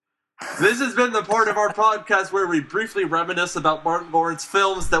This has been the part of our podcast where we briefly reminisce about Martin Lawrence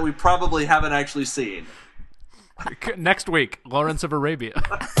films that we probably haven't actually seen. Next week, Lawrence of Arabia.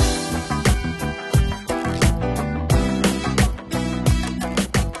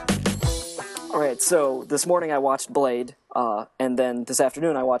 All right, so this morning I watched Blade, and then this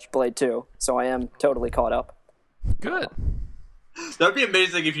afternoon I watched Blade 2, so I am totally caught up. Good. That would be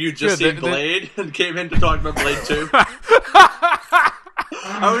amazing if you just Good, seen Blade and came in to talk about Blade 2.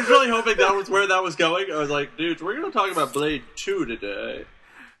 I was really hoping that was where that was going. I was like, dude, we're going to talk about Blade 2 today.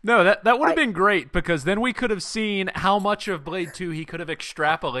 No, that would have been great, because then we could have seen how much of Blade 2 he could have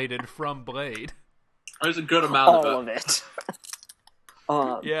extrapolated from Blade. There's a good amount All of it.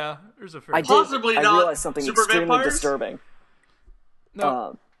 Yeah, there's a fair I Possibly not realized something super extremely vampires? disturbing.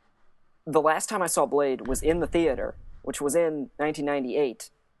 No. The last time I saw Blade was in the theater, which was in 1998,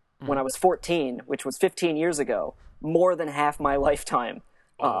 when I was 14, which was 15 years ago. More than half my lifetime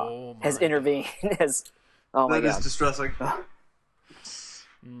has intervened. That is distressing.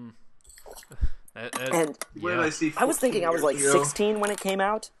 And Where did I see I was thinking I was like 16 when it came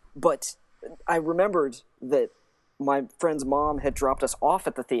out, but I remembered that my friend's mom had dropped us off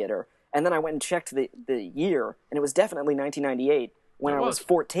at the theater, and then I went and checked the year, and it was definitely 1998 when I was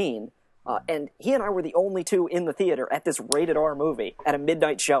 14. And he and I were the only two in the theater at this rated R movie at a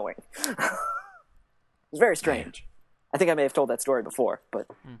midnight showing. It was very strange. I think I may have told that story before, but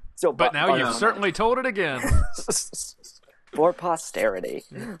still. But now you've certainly told it again. For posterity.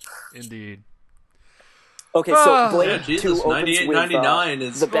 Indeed. Okay, so Blade yeah, 2 Jesus, opens 98, with 99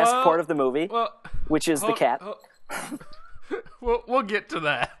 is... the best part of the movie, Well, which is the cat. We'll get to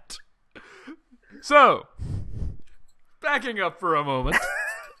that. So, backing up for a moment.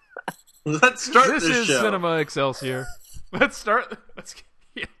 Let's start This is show. Cinema Excelsior. Let's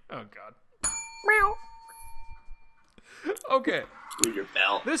yeah. Oh, God. Meow. Okay. Ring your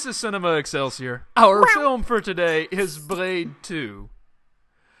bell. This is Cinema Excelsior. Our film for today is Blade 2.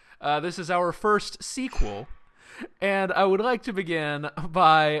 This is our first sequel, and I would like to begin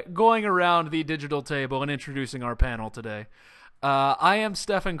by going around the digital table and introducing our panel today. I am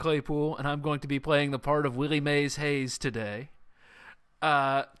Stephen Claypool, and I'm going to be playing the part of Willie Mays Hayes today.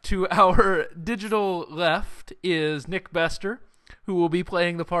 To our digital left is Nick Bester, who will be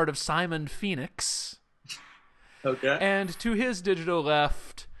playing the part of Simon Phoenix. Okay. And to his digital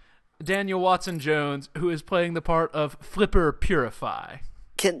left, Daniel Watson-Jones, who is playing the part of Flipper Purify.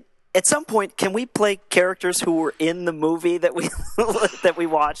 At some point, can we play characters who were in the movie that we that we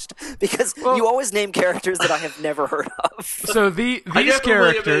watched? Because you always name characters that I have never heard of. So these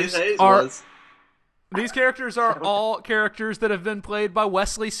characters are all characters that have been played by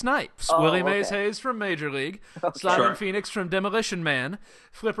Wesley Snipes. Willie Mays Hayes from Major League, Simon Phoenix from Demolition Man,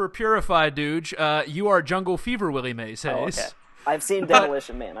 Flipper Purify Dude, you are Jungle Fever Willie Mays Hayes. Okay. I've seen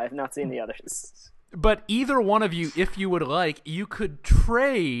Demolition Man. I have not seen the others. But either one of you, if you would like, you could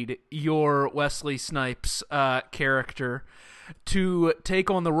trade your Wesley Snipes character to take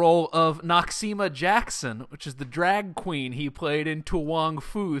on the role of Noxema Jackson, which is the drag queen he played in To Wong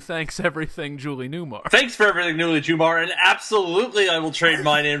Fu, Thanks Everything, Julie Newmar. Thanks for everything, Julie Newmar, and absolutely I will trade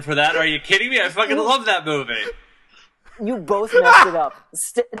mine in for that. Are you kidding me? I fucking love that movie. You both messed it up.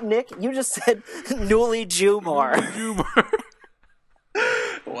 Nick, you just said Newly Jumar.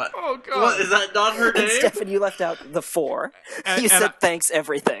 What? Oh, God. What, is that not her name? And Stefan, you left out the 4. You said thanks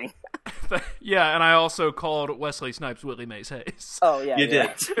everything. Yeah, and I also called Wesley Snipes Willie Mays Hayes. Oh, yeah. You did.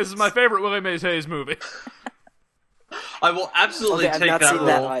 Right. This is my favorite Willie Mays Hayes movie. I will absolutely Okay, I've take not that seen role.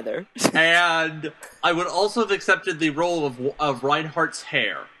 that either. And I would also have accepted the role of Reinhardt's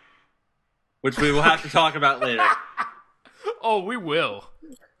hair, which we will have to talk about later. Oh, we will.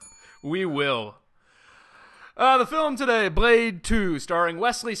 We will. The film today, Blade 2, starring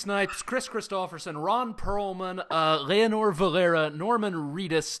Wesley Snipes, Chris Christopherson, Ron Perlman, Leonor Valera, Norman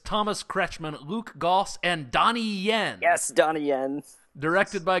Reedus, Thomas Kretschmann, Luke Goss, and Donnie Yen. Yes, Donnie Yen.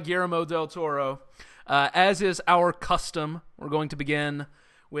 Directed by Guillermo del Toro. As is our custom, we're going to begin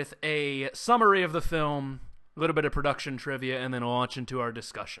with a summary of the film, a little bit of production trivia, and then launch into our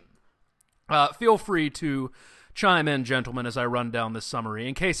discussion. Feel free to chime in, gentlemen, as I run down this summary,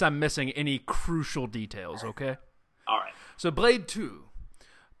 in case I'm missing any crucial details, okay? All right. So, Blade 2.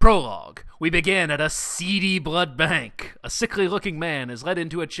 Prologue. We begin at a seedy blood bank. A sickly-looking man is led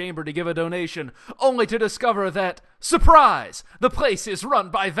into a chamber to give a donation, only to discover that, surprise, the place is run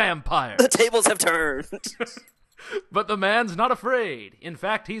by vampires. The tables have turned. But the man's not afraid. In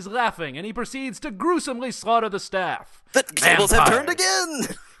fact, he's laughing, and he proceeds to gruesomely slaughter the staff. The tables have turned Vampires.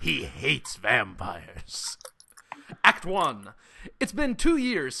 again. He hates vampires. Act 1. It's been 2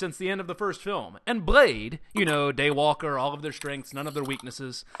 years since the end of the first film, and Blade, Daywalker, all of their strengths, none of their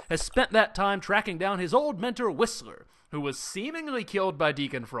weaknesses, has spent that time tracking down his old mentor Whistler, who was seemingly killed by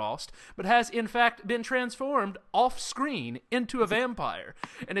Deacon Frost, but has in fact been transformed off-screen into a vampire,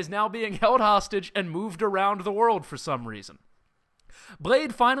 and is now being held hostage and moved around the world for some reason.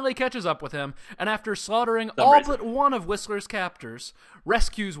 Blade finally catches up with him, and after slaughtering but one of Whistler's captors,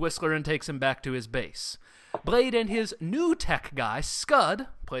 rescues Whistler and takes him back to his base. Blade and his new tech guy, Scud,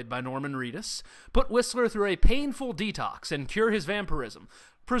 played by Norman Reedus, put Whistler through a painful detox and cure his vampirism,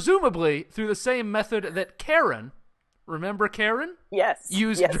 presumably through the same method that Karen, remember Karen? Yes.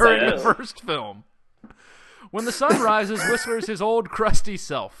 Used during the first film. When the sun rises, Whistler's his old crusty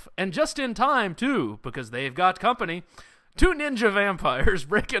self, and just in time, too, because they've got company. 2 ninja vampires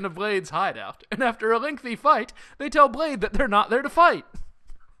break into Blade's hideout, and after a lengthy fight, they tell Blade that they're not there to fight.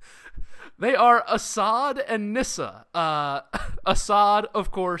 They are Assad and Nissa. Assad,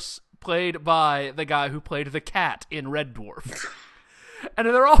 of course, played by the guy who played the cat in Red Dwarf. And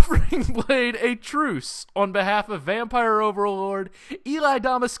they're offering Blade a truce on behalf of vampire overlord Eli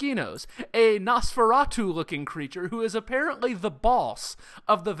Damaskinos, a Nosferatu-looking creature who is apparently the boss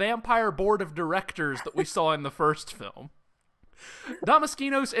of the vampire board of directors that we saw in the first film.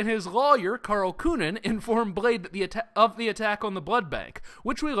 Damaskinos and his lawyer, Carl Coonan, inform Blade that of the attack on the blood bank,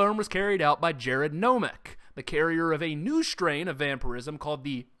 which we learn was carried out by Jared Nomek, the carrier of a new strain of vampirism called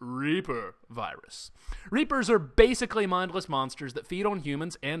the Reaper virus. Reapers are basically mindless monsters that feed on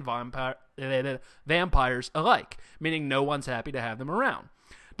humans and vampires alike, meaning no one's happy to have them around.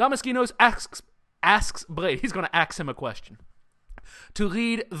 Damaskinos asks Blade, he's going to ask him a question, to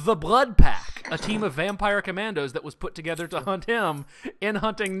lead the Blood Pack, a team of vampire commandos that was put together to hunt him in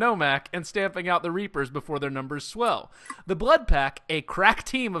hunting Nomak and stamping out the Reapers before their numbers swell. The Blood Pack, a crack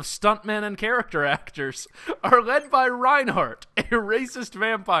team of stuntmen and character actors, are led by Reinhardt, a racist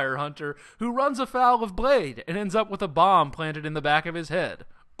vampire hunter who runs afoul of Blade and ends up with a bomb planted in the back of his head.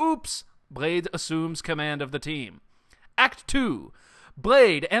 Oops! Blade assumes command of the team. Act 2.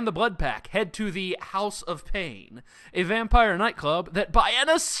 Blade and the Blood Pack head to the House of Pain, a vampire nightclub that, by an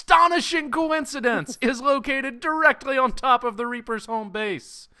astonishing coincidence, is located directly on top of the Reaper's home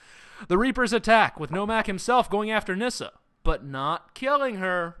base. The Reapers attack, with Nomak himself going after Nissa, but not killing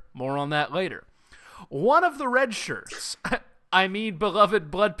her. More on that later. One of the red shirts,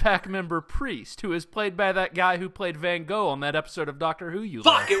 beloved Blood Pack member Priest, who is played by that guy who played Van Gogh on that episode of Doctor Who you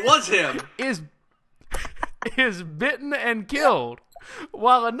Fuck, it was him! is bitten and killed.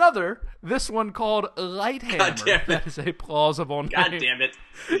 While another, this one called Lighthammer, that is a plausible name, God damn it.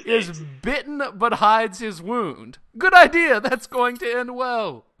 is bitten but hides his wound. Good idea, that's going to end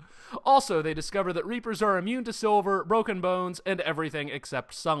well. Also, they discover that Reapers are immune to silver, broken bones, and everything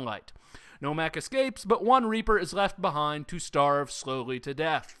except sunlight. Nomak escapes, but one Reaper is left behind to starve slowly to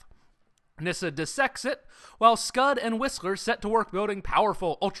death. Nissa dissects it, while Scud and Whistler set to work building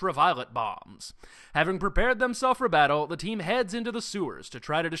powerful ultraviolet bombs. Having prepared themselves for battle, the team heads into the sewers to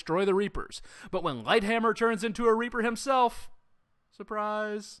try to destroy the Reapers. But when Lighthammer turns into a Reaper himself,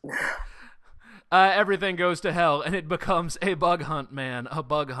 surprise, everything goes to hell, and it becomes a bug hunt, man, a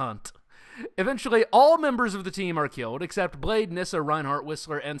bug hunt. Eventually, all members of the team are killed, except Blade, Nissa, Reinhardt,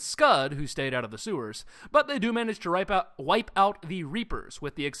 Whistler, and Scud, who stayed out of the sewers. But they do manage to wipe out the Reapers,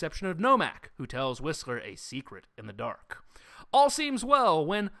 with the exception of Nomak, who tells Whistler a secret in the dark. All seems well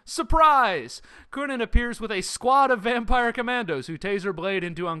when, surprise, Coonan appears with a squad of vampire commandos who taser Blade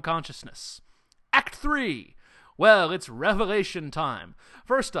into unconsciousness. Act 3. Well, it's revelation time.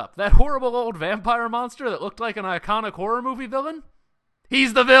 First up, that horrible old vampire monster that looked like an iconic horror movie villain?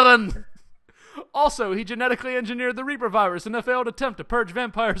 He's the villain! Also, he genetically engineered the Reaper virus in a failed attempt to purge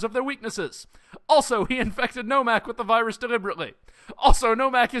vampires of their weaknesses. Also, he infected Nomak with the virus deliberately. Also,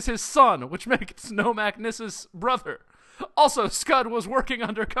 Nomak is his son, which makes Nomak Nissa's brother. Also, Scud was working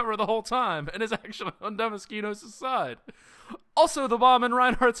undercover the whole time and is actually on Damaskinos' side. Also, the bomb in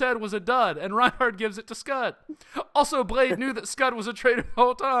Reinhardt's head was a dud, and Reinhardt gives it to Scud. Also, Blade knew that Scud was a traitor the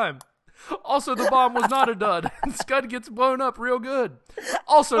whole time. Also, the bomb was not a dud, and Scud gets blown up real good.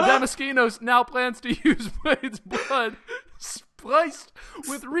 Also, Damaskinos now plans to use Blade's blood spliced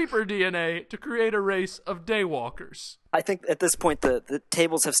with Reaper DNA to create a race of Daywalkers. I think at this point the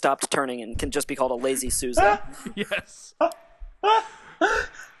tables have stopped turning and can just be called a lazy Susan. Yes.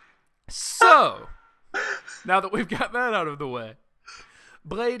 So, now that we've got that out of the way,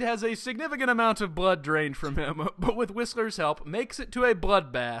 Blade has a significant amount of blood drained from him, but with Whistler's help, makes it to a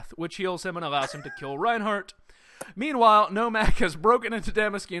bloodbath, which heals him and allows him to kill Reinhardt. Meanwhile, Nomak has broken into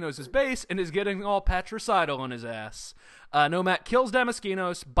Damaskinos' base and is getting all patricidal on his ass. Nomak kills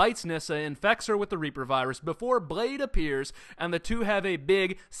Damaskinos, bites Nyssa, infects her with the Reaper virus before Blade appears, and the two have a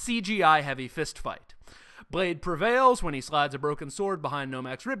big CGI-heavy fist fight. Blade prevails when he slides a broken sword behind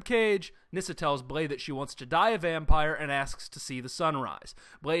Nomak's ribcage. Nyssa tells Blade that she wants to die a vampire and asks to see the sunrise.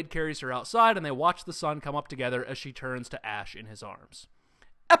 Blade carries her outside, and they watch the sun come up together as she turns to ash in his arms.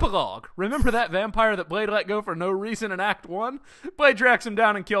 Epilogue. Remember that vampire that Blade let go for no reason in Act 1? Blade tracks him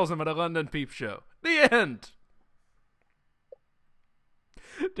down and kills him at a London peep show. The end.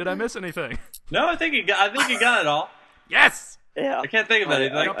 Did I miss anything? No, I think you got it all. Yes! Yeah. I can't think of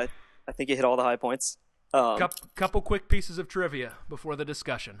anything. I think you hit all the high points. Couple quick pieces of trivia before the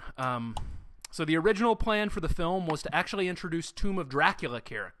discussion. So the original plan for the film was to actually introduce Tomb of Dracula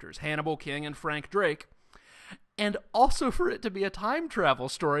characters, Hannibal King and Frank Drake, and also for it to be a time travel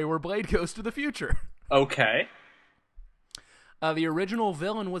story where Blade goes to the future. Okay. The original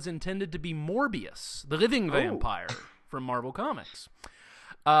villain was intended to be Morbius, the living vampire from Marvel Comics.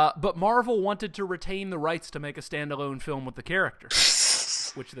 But Marvel wanted to retain the rights to make a standalone film with the character,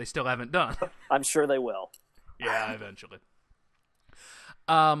 which they still haven't done. I'm sure they will. Yeah, eventually.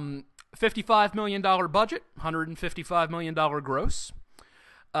 $55 million budget, $155 million gross.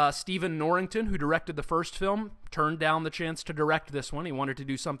 Stephen Norrington, who directed the first film, turned down the chance to direct this one. He wanted to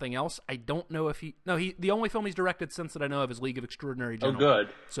do something else. I don't know if the only film he's directed since that I know of is League of Extraordinary Gentlemen. Oh, good.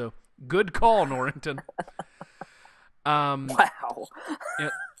 So, good call, Norrington. Wow.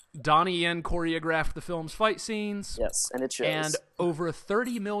 Donnie Yen choreographed the film's fight scenes. Yes, and it shows. And over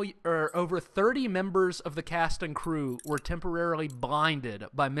 30 members of the cast and crew were temporarily blinded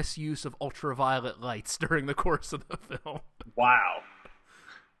by misuse of ultraviolet lights during the course of the film. Wow.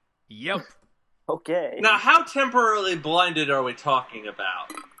 Yep. Okay. Now, how temporarily blinded are we talking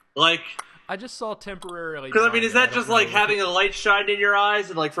about? Like, I just saw temporarily. because I mean, is that just like having a light shine in your eyes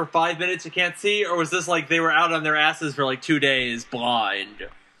and like for 5 minutes you can't see, or was this like they were out on their asses for like 2 days blind?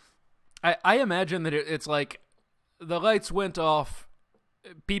 I imagine that it's like the lights went off,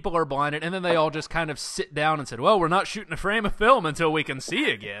 people are blinded, and then they all just kind of sit down and said, well, we're not shooting a frame of film until we can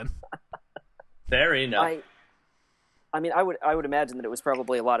see again. Fair enough. I mean, I would imagine that it was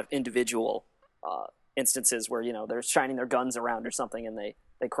probably a lot of individual instances where, you know, they're shining their guns around or something and they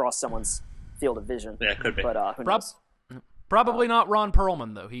cross someone's field of vision. Yeah, it could be. But who knows? Probably not Ron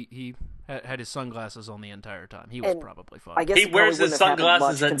Perlman, though. He had his sunglasses on the entire time. He was probably fine. I guess He wears his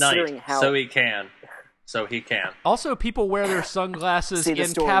sunglasses at night, so he can. Also, people wear their sunglasses See the in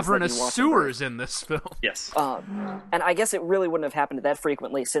stories cavernous that you want sewers in this film. Yes. And I guess it really wouldn't have happened that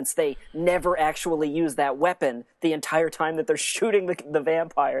frequently since they never actually use that weapon the entire time that they're shooting the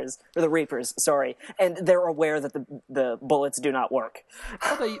vampires, or the Reapers, sorry. And they're aware that the bullets do not work.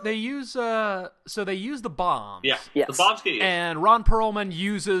 Well, they use they use the bombs. Yeah. Yes. The bombs get used. And Ron Perlman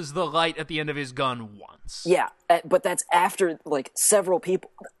uses the light at the end of his gun once. Yeah, but that's after, like, several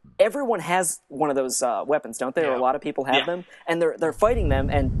people... Everyone has one of those weapons, don't they? Yeah. Or a lot of people have them, and they're fighting them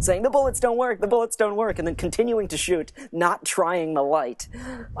and saying the bullets don't work, and then continuing to shoot, not trying the light,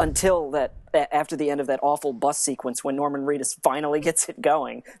 until after the end of that awful bus sequence when Norman Reedus finally gets it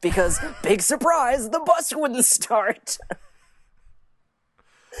going, because big surprise, the bus wouldn't start.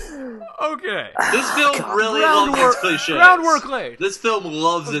 Okay. This film really loves its cliches. Groundwork laid. This film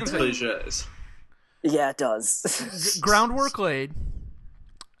loves its cliches. Yeah, it does. Groundwork laid.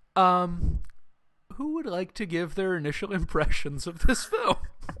 Who would like to give their initial impressions of this film?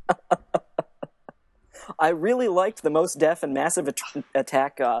 I really liked the Most Def and Massive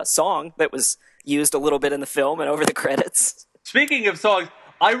Attack song that was used a little bit in the film and over the credits. Speaking of songs,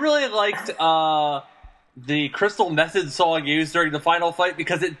 I really liked the Crystal Method song used during the final fight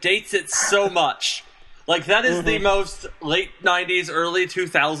because it dates it so much. Like, that is the most late 90s, early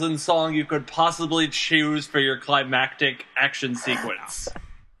 2000s song you could possibly choose for your climactic action sequence.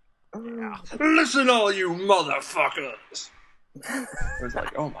 Yeah. Listen, all you motherfuckers! It was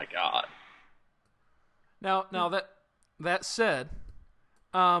like, oh my god. Now that said,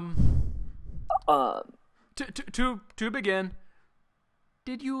 to begin,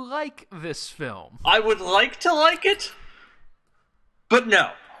 did you like this film? I would like to like it, but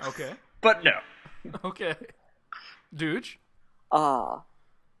no. Okay. But no. Okay. Dooch?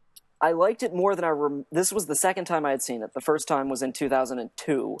 I liked it more than this was the second time I had seen it. The first time was in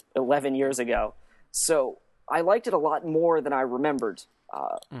 2002, 11 years ago. So I liked it a lot more than I remembered.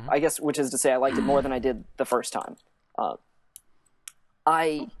 I guess, which is to say I liked it more than I did the first time.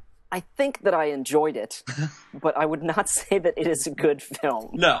 I think that I enjoyed it, but I would not say that it is a good film.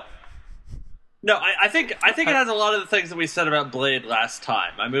 No, I think it has a lot of the things that we said about Blade last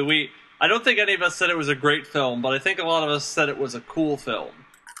time. I mean, I don't think any of us said it was a great film, but I think a lot of us said it was a cool film.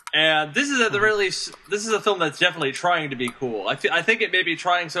 And this is at the very least, this is a film that's definitely trying to be cool. I think it may be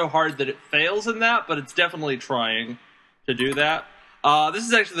trying so hard that it fails in that, but it's definitely trying to do that. This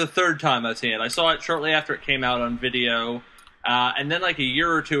is actually the third time I've seen it. I saw it shortly after it came out on video, and then like a year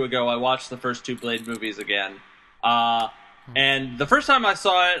or two ago, I watched the first two Blade movies again. And the first time I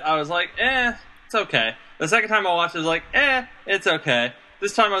saw it, I was like, it's okay. The second time I watched it, I was like, it's okay.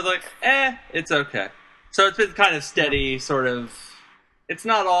 This time I was like, it's okay. So it's been kind of steady, sort of. It's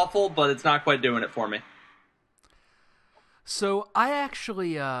not awful, but it's not quite doing it for me. So I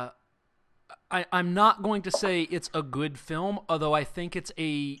actually, I'm not going to say it's a good film, although I think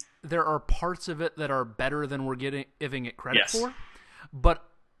there are parts of it that are better than we're giving it credit for. But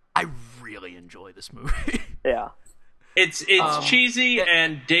I really enjoy this movie. Yeah. It's cheesy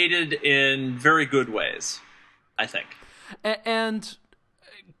and dated in very good ways, I think. And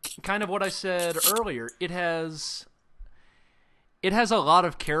kind of what I said earlier, it has a lot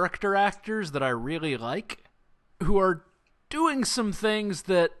of character actors that I really like who are doing some things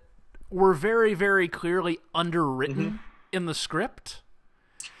that were very, very clearly underwritten in the script.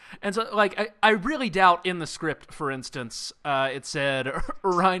 And so, like, I really doubt in the script, for instance, it said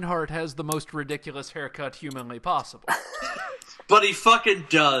Reinhardt has the most ridiculous haircut humanly possible. But he fucking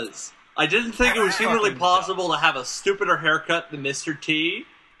does. I didn't think it was humanly possible to have a stupider haircut than Mr. T,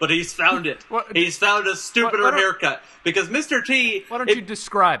 but he's found it. He's found a stupider haircut. Because Mr. T... Why don't you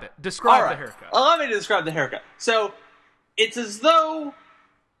describe it? Describe the haircut. Allow me to describe the haircut. So, it's as though...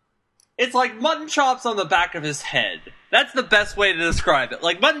 It's like mutton chops on the back of his head. That's the best way to describe it.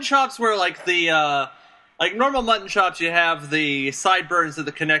 Like mutton chops where like the, like normal mutton chops you have the sideburns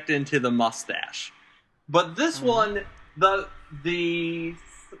that connect into the mustache. But this one, they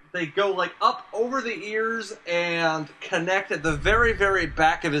go like up over the ears and connect at the very, very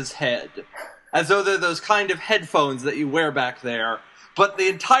back of his head. As though they're those kind of headphones that you wear back there. But the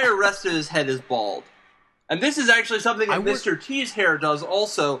entire rest of his head is bald. And this is actually something that Mr. T's hair does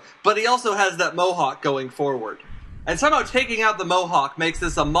also, but he also has that mohawk going forward. And somehow taking out the mohawk makes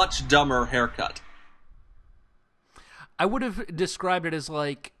this a much dumber haircut. I would have described it as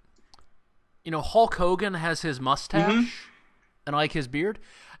like, Hulk Hogan has his mustache and like his beard.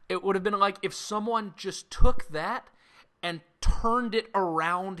 It would have been like if someone just took that and turned it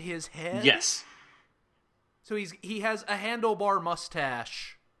around his head. Yes. So he has a handlebar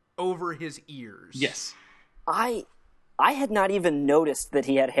mustache over his ears. Yes. I had not even noticed that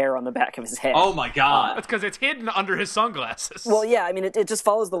he had hair on the back of his head. Oh my god. That's because it's hidden under his sunglasses. Well, yeah, I mean, it just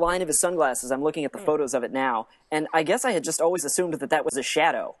follows the line of his sunglasses. I'm looking at the photos of it now, and I guess I had just always assumed that was a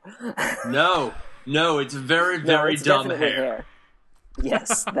shadow. No, it's very, very it's dumb definitely hair.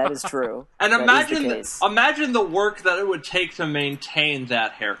 Yes, that is true. And that imagine the work that it would take to maintain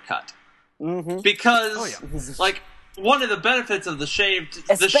that haircut. Because, like... One of the benefits of the shaved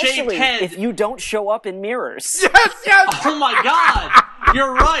head... if you don't show up in mirrors. Yes! Oh my god!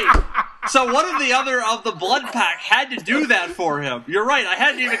 You're right! So one of the blood pack had to do that for him. You're right, I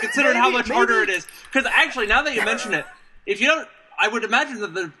hadn't even considered how much harder it is. Because actually, now that you mention it, if you don't... I would imagine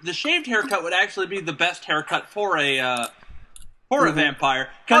that the shaved haircut would actually be the best haircut for a vampire.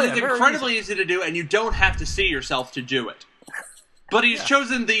 Because it's incredibly easy to do, and you don't have to see yourself to do it. But he's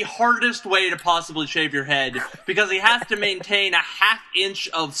chosen the hardest way to possibly shave your head because he has to maintain a half-inch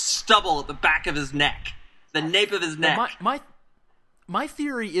of stubble at the back of his neck, the nape of his neck. My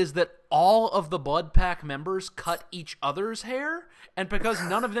theory is that all of the Blood Pack members cut each other's hair, and because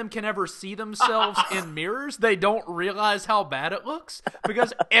none of them can ever see themselves in mirrors, they don't realize how bad it looks,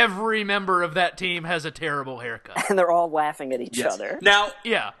 because every member of that team has a terrible haircut. And they're all laughing at each other. Now,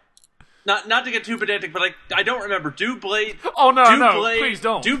 yeah. Not to get too pedantic, but I don't remember. Do Blade... Oh, no, please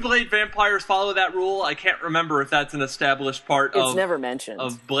don't. Do Blade vampires follow that rule? I can't remember if that's an established part It's never mentioned.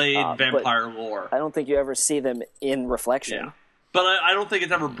 of Blade vampire lore. I don't think you ever see them in reflection. Yeah. But I don't think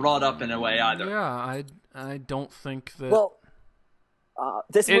it's ever brought up in a way either. Yeah, I don't think that... Well,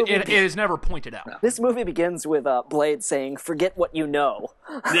 this movie... It is never pointed out. This movie begins with Blade saying, "Forget what you know."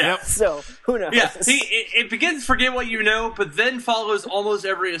 Yeah. So, who knows? Yeah, it begins forget what you know, but then follows almost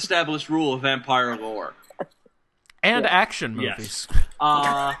every established rule of vampire lore. And action movies.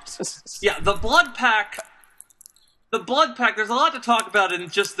 Yeah, the Blood Pack, there's a lot to talk about in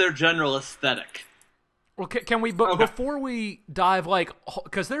just their general aesthetic. Well, can we, before we dive,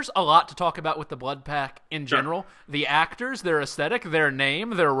 because there's a lot to talk about with the Blood Pack in general. Sure. The actors, their aesthetic, their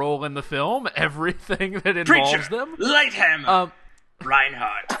name, their role in the film, everything that involves them. Lighthammer,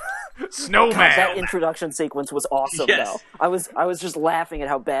 Reinhardt. Snowman. That introduction sequence was awesome, Yes. though. I was just laughing at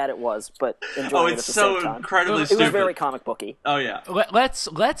how bad it was, but enjoying it at it's the so same time. incredibly It stupid. was very comic booky. Oh yeah.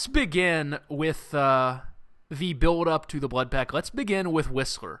 Let's begin with the build up to the Blood Pact. Let's begin with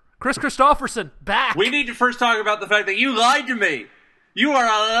Whistler. Chris Christopherson back. We need to first talk about the fact that you lied to me. You are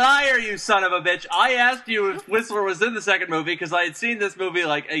a liar, you son of a bitch. I asked you if Whistler was in the second movie because I had seen this movie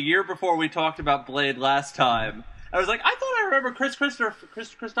like a year before we talked about Blade last time. I was like, I thought I remember Chris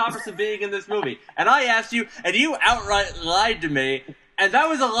Christopherson being in this movie. And I asked you, and you outright lied to me. And that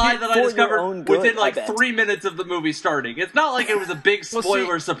was a lie that I For your discovered own good, within like I bet. 3 minutes of the movie starting. It's not like it was a big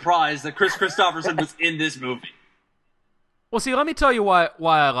spoiler surprise that Chris Christopherson was in this movie. Well, see, let me tell you why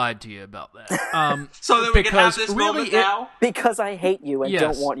I lied to you about that. So that we can have because this really moment now? Because I hate you and Yes.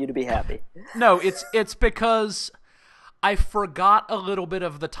 don't want you to be happy. No, it's because I forgot a little bit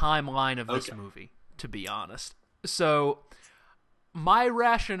of the timeline of this movie, to be honest. So my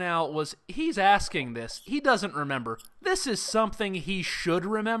rationale was he's asking this. He doesn't remember. This is something he should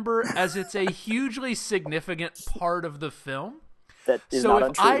remember as it's a hugely significant part of the film. That is So not if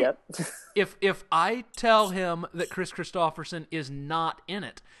untrue yet. If I tell him that Chris Christopherson is not in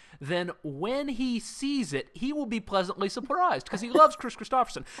it, then when he sees it, he will be pleasantly surprised because he loves Chris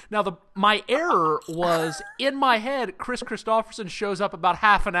Christopherson. Now, my error was in my head. Chris Christopherson shows up about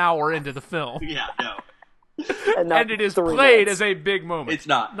half an hour into the film, Yeah, no. not and it is 3 played minutes. as a big moment. It's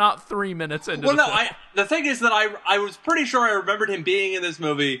not. Not 3 minutes into Well, the no, film. the thing is that I was pretty sure I remembered him being in this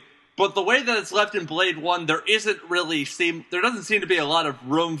movie, but the way that it's left in Blade 1, there doesn't seem to be a lot of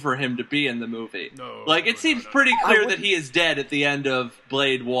room for him to be in the movie. No, like, it seems pretty clear that he is dead at the end of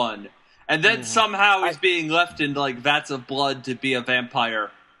Blade 1. And then somehow he's being left in, like, vats of blood to be a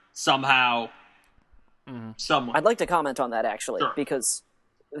vampire. Somehow. Someone. I'd like to comment on that, actually, Sure. because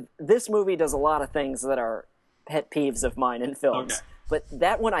this movie does a lot of things that are pet peeves of mine in films. Okay. But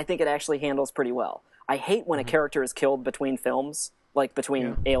that one I think it actually handles pretty well. I hate when a character is killed between films, like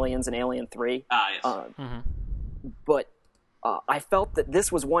between Aliens and Alien 3. Yes. But I felt that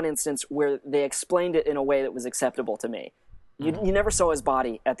this was one instance where they explained it in a way that was acceptable to me. You never saw his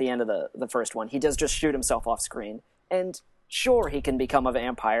body at the end of the first one. He does just shoot himself off screen. And sure, he can become a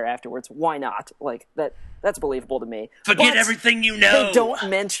vampire afterwards. Why not? Like, that's believable to me. Forget But everything you know! They don't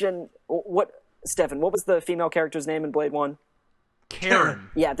mention... Stefan, what was the female character's name in Blade 1? Karen.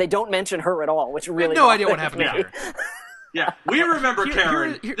 Yeah, they don't mention her at all, which really... No idea what bothers happened to me. Karen. Yeah, we remember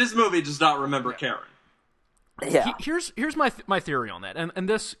Karen. here- This movie does not remember Karen. Yeah, Here's my theory on that, and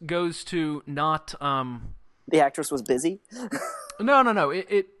this goes to not the actress was busy. no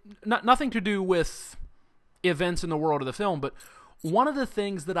it nothing to do with events in the world of the film, but one of the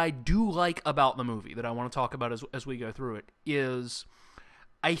things that I do like about the movie that I want to talk about as we go through it is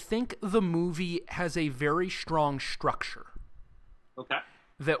I think the movie has a very strong structure Okay.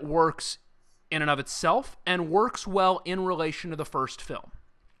 that works in and of itself and works well in relation to the first film.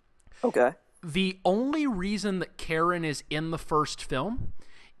 Okay. The only reason that Karen is in the first film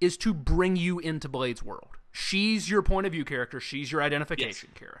is to bring you into Blade's world. She's your point of view character. She's your identification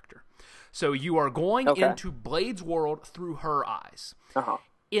character. So you are going into Blade's world through her eyes. Uh-huh.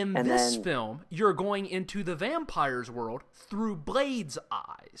 In And this then- film, you're going into the vampire's world through Blade's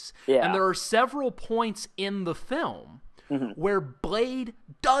eyes. Yeah. And there are several points in the film where Blade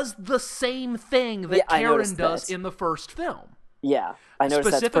does the same thing that Yeah, I Karen noticed does that. in the first film. Yeah, I noticed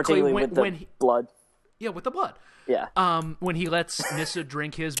that's Specifically particularly when- with the when he- blood. Yeah, with the blood. Yeah. When he lets Nissa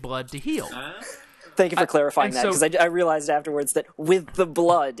drink his blood to heal. Thank you for clarifying and that, so- because I realized afterwards that "with the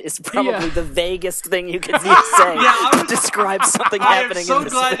blood" is probably Yeah. the vaguest thing you could say I to was- describe something I am happening so in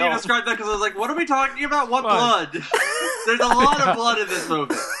this glad film. you described that because I was like, what are we talking about? What Why? blood? There's a lot of blood in this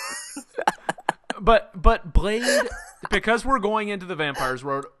movie. But Blade, because we're going into the vampire's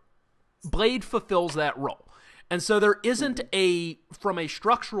world, Blade fulfills that role. And so there isn't from a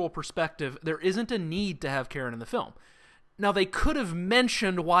structural perspective, there isn't a need to have Karen in the film. Now, they could have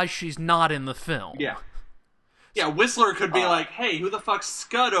mentioned why she's not in the film. Yeah. Yeah, Whistler could be like, hey, who the fuck's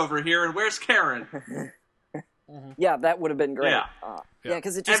Scud over here and where's Karen? Yeah, that would have been great. Yeah. Yeah,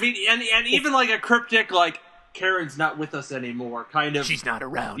 because it I just... mean, and even like a cryptic, like, Karen's not with us anymore, kind of. She's not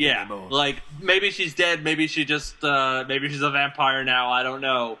around Yeah, anymore. like, maybe she's dead, maybe she just, maybe she's a vampire now, I don't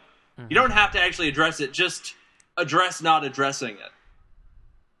know. You don't have to actually address it, just address not addressing it.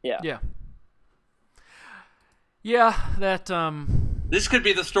 Yeah. Yeah, that, This could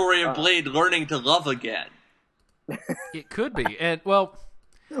be the story of Blade learning to love again. it could be. And, well...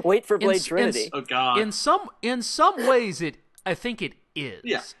 Wait for Blade in- Trinity. Oh, God. In some ways, I think it is.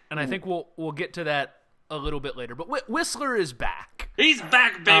 Yeah. And I think we'll get to that a little bit later. But Whistler is back. He's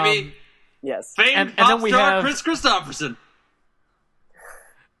back, baby! Yes. Famed and pop then we star have- Chris Christopherson.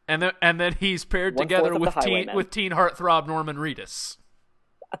 And then he's paired 1/4 together of with the Highwaymen. teen heartthrob Norman Reedus.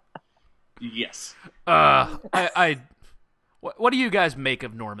 Yes. What do you guys make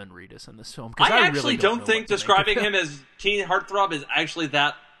of Norman Reedus in this film? 'Cause I really actually don't don't know think what to make describing of him as teen heartthrob is actually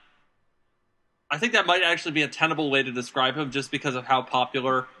that. I think that might actually be a tenable way to describe him, just because of how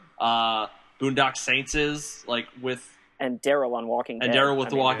popular Boondock Saints is, like with And Daryl on Walking Dead. and Daryl with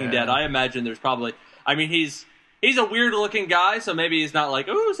The Walking yeah. Dead. I imagine there's probably. I mean, he's a weird looking guy, so maybe he's not like,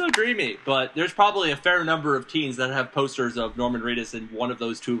 ooh, so dreamy. But there's probably a fair number of teens that have posters of Norman Reedus in one of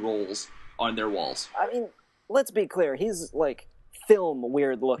those two roles on their walls. I mean, let's be clear. He's like film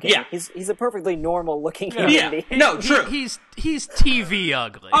weird looking. Yeah. He's a perfectly normal looking human Yeah, being. no, true. He's TV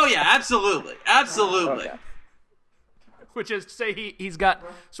ugly. Oh yeah, absolutely, absolutely. Okay. Which is to say he's got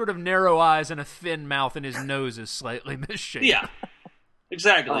sort of narrow eyes and a thin mouth, and his nose is slightly misshapen. Yeah,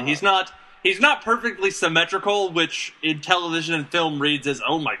 exactly. He's not perfectly symmetrical, which in television and film reads as,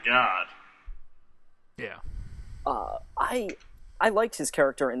 oh my god. Yeah. I liked his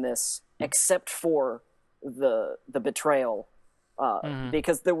character in this, except for the betrayal,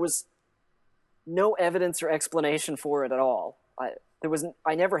 because there was no evidence or explanation for it at all.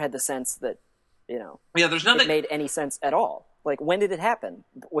 I never had the sense that, Yeah, there's it nothing. made any sense at all. Like, when did it happen?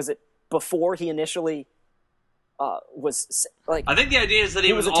 Was it before he initially was like? I think the idea is that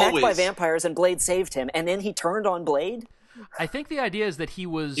he was attacked always by vampires and Blade saved him, and then he turned on Blade. I think the idea is that he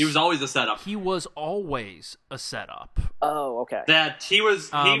was always a setup. he was always a setup. Oh, okay. That he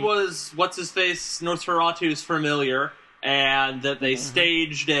was what's his face Nosferatu's familiar, and that they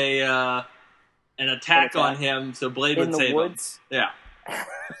staged an attack on him so Blade In would the save woods? him. Yeah.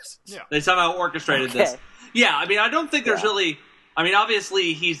 Yeah. They somehow orchestrated Okay. this. Yeah, I mean, I don't think there's Yeah. really. I mean,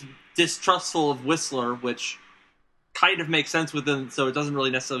 obviously he's distrustful of Whistler, which kind of makes sense with him, so it doesn't really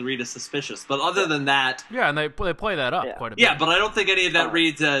necessarily read as suspicious. But other than that, Yeah, and they play that up Yeah. quite a bit. yeah, but I don't think any of that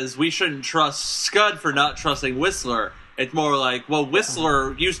reads as we shouldn't trust Scud for not trusting Whistler. It's more like, well,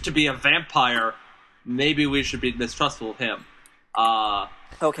 Whistler used to be a vampire. Maybe we should be mistrustful of him.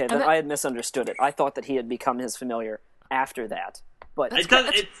 Okay, then that- I had misunderstood it. I thought that he had become his familiar after that. But It does,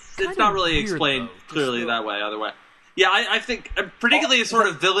 it's kinda not really weird, explained though. clearly that way, other way. Yeah, I think particularly a sort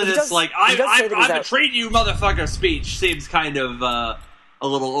of he villainous, does- like, he does say that he's I out- betrayed you, motherfucker speech seems kind of a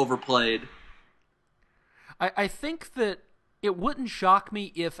little overplayed. I think that it wouldn't shock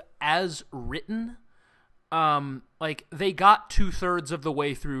me if, as written, like they got 2/3 of the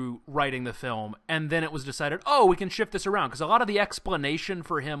way through writing the film, and then it was decided, oh, we can shift this around, because a lot of the explanation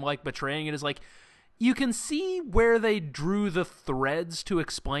for him like betraying it is like, you can see where they drew the threads to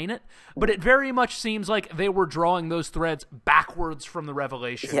explain it, but it very much seems like they were drawing those threads backwards from the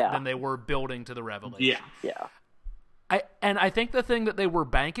revelation Yeah. than they were building to the revelation. Yeah. yeah. I think the thing that they were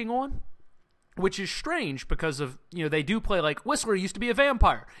banking on, which is strange because of, they do play like Whistler used to be a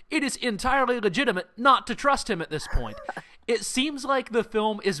vampire. It is entirely legitimate not to trust him at this point. It seems like the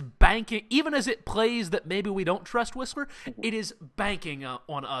film is banking, even as it plays that maybe we don't trust Whistler, it is banking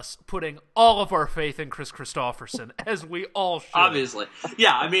on us putting all of our faith in Chris Christopherson, as we all should. Obviously.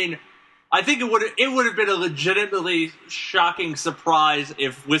 Yeah, I mean, I think it would have been a legitimately shocking surprise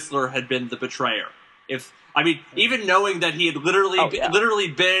if Whistler had been the betrayer. Even knowing that he had literally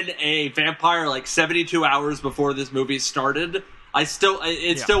been a vampire like 72 hours before this movie started, it still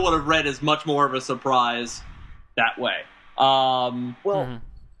would have read as much more of a surprise that way. Well,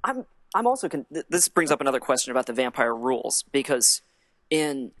 I'm also this brings up another question about the vampire rules, because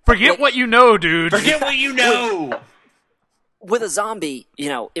Forget what you know, dude. Forget what you know. with a zombie,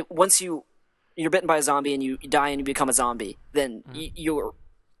 once you're bitten by a zombie and you die and you become a zombie, then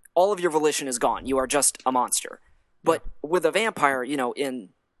all of your volition is gone. You are just a monster. But with a vampire, in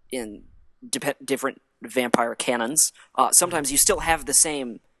different vampire canons, sometimes you still have the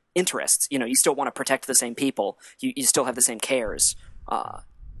same interests. You still want to protect the same people. You still have the same cares.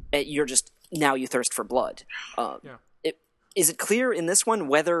 You're just, now you thirst for blood. Is it clear in this one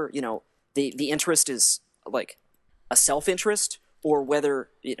whether, the interest is like a self-interest, or whether,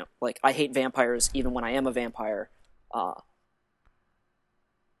 like, I hate vampires even when I am a vampire?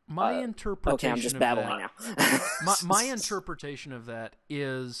 My interpretation Okay, I'm just of babbling that, now. my interpretation of that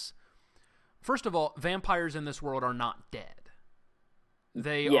is, first of all, vampires in this world are not dead.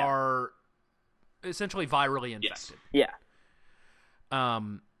 They are essentially virally infected. Yeah.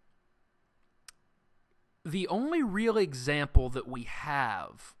 The only real example that we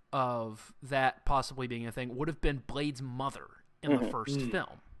have of that possibly being a thing would have been Blade's mother in the first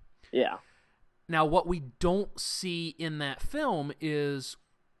film. Yeah. Now, what we don't see in that film is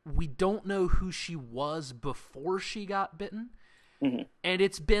we don't know who she was before she got bitten, and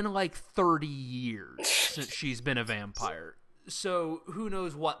it's been like 30 years since she's been a vampire. So who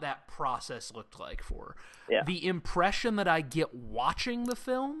knows what that process looked like for her. Yeah. The impression that I get watching the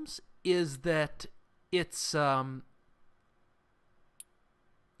films is that it's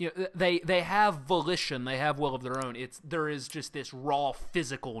they have volition, they have will of their own. There is just this raw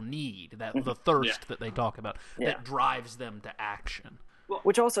physical need, that the thirst that they talk about, that drives them to action.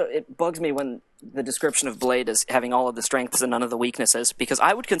 Which also, it bugs me when the description of Blade is having all of the strengths and none of the weaknesses, because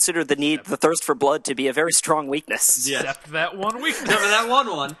I would consider the thirst for blood to be a very strong weakness. Yeah. Except that one weakness. Except for that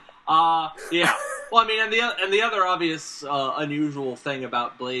one. Yeah. Well, I mean, and the other obvious unusual thing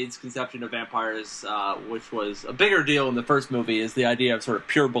about Blade's conception of vampires, which was a bigger deal in the first movie, is the idea of sort of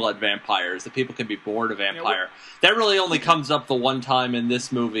pure blood vampires, that people can be born a vampire. That really only comes up the one time in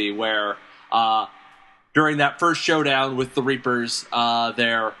this movie where, during that first showdown with the Reapers,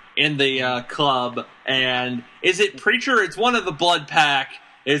 they're in the club, and is it Preacher? It's one of the Blood Pack.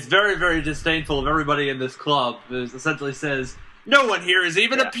 Is very, very disdainful of everybody in this club. It essentially says, "No one here is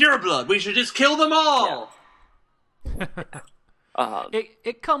even a pureblood. We should just kill them all." Yeah.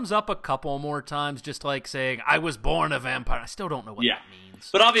 It comes up a couple more times, just like saying, "I was born a vampire." I still don't know what that means.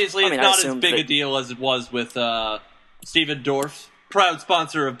 But obviously, it's not as big that... a deal as it was with Stephen Dorff, proud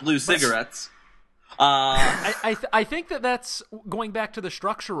sponsor of Blue Cigarettes. I think that's going back to the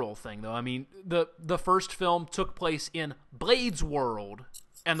structural thing, though. I mean, the first film took place in Blade's world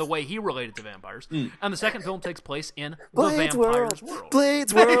and the way he related to vampires, and the second film takes place in Blade's the vampire's world.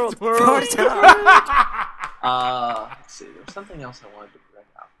 Blade's world. Party time. Let's see. There was something else I wanted to bring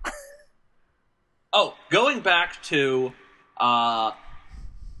up. Oh, going back to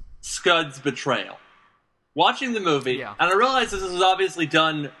Scud's betrayal. Watching the movie, and I realize this is obviously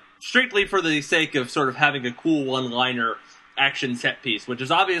done strictly for the sake of sort of having a cool one-liner action set piece, which is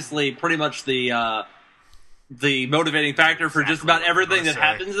obviously pretty much the motivating factor for just about everything that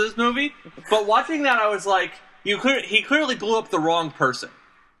happens in this movie. But watching that, I was like, he clearly blew up the wrong person.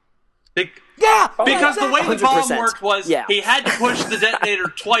 Because the way the bomb 100%. worked was he had to push the detonator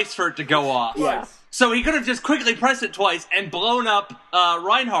twice for it to go off. Yeah. So he could have just quickly pressed it twice and blown up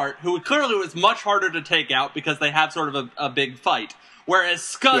Reinhardt, who clearly was much harder to take out because they have sort of a big fight. Whereas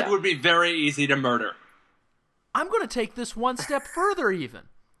Scud would be very easy to murder. I'm going to take this one step further, even.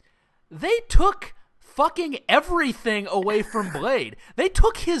 They took fucking everything away from Blade. They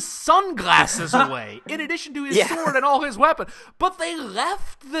took his sunglasses away, in addition to his sword and all his weapons. But they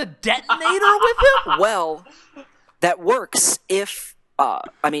left the detonator with him? Well, that works if,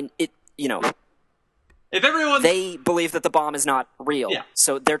 if everyone... They believe that the bomb is not real,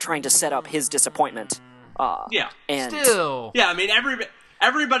 so they're trying to set up his disappointment. And still, I mean,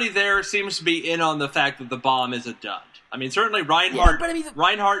 everybody there seems to be in on the fact that the bomb is a dud. I mean, certainly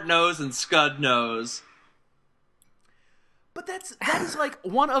Reinhardt knows and Scud knows. But that is like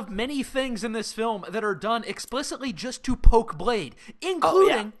one of many things in this film that are done explicitly just to poke Blade,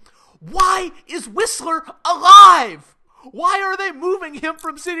 including why is Whistler alive? Why are they moving him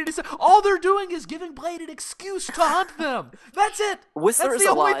from city to city? All they're doing is giving Blade an excuse to hunt them. That's it. Whistler is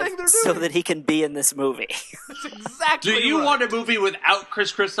alive so that he can be in this movie. That's exactly Do you want a movie without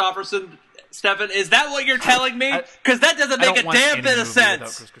Chris Christopherson, Stefan? Is that what you're telling me? Because that doesn't make a damn bit of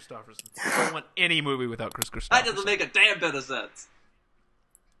sense. Chris Christopherson. I don't want any movie without Chris Christopherson. That doesn't make a damn bit of sense.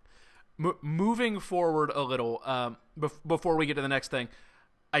 Moving forward a little, before we get to the next thing,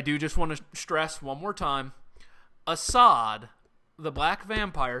 I do just want to stress one more time, Assad, the black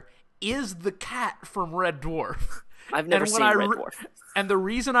vampire, is the cat from Red Dwarf. I've never seen Red Dwarf. And the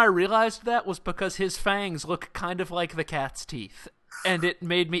reason I realized that was because his fangs look kind of like the cat's teeth. And it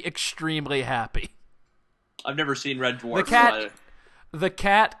made me extremely happy. I've never seen Red Dwarf. The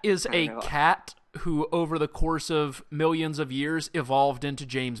cat is a cat who, over the course of millions of years, evolved into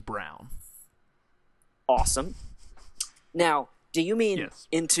James Brown. Awesome. Now, do you mean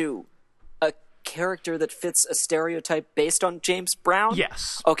into a character that fits a stereotype based on James Brown?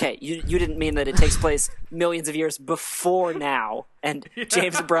 Yes. Okay, you didn't mean that it takes place millions of years before now, and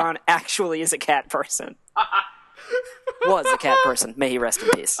James Brown actually is a cat person. Was a cat person. May he rest in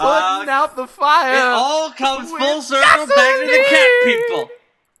peace. Putting out the fire. It all comes full circle back to the cat people.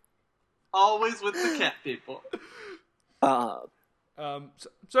 Always with the cat people.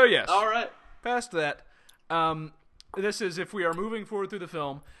 So yes. All right. Past that, this is if we are moving forward through the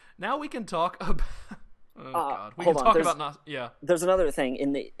film. Now we can talk about. Oh God, we can talk about There's another thing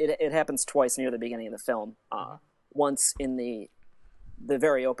in the. It happens twice near the beginning of the film. Once in the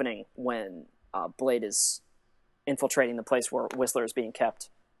very opening when Blade is infiltrating the place where Whistler is being kept,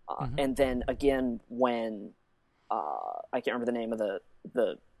 and then again when I can't remember the name of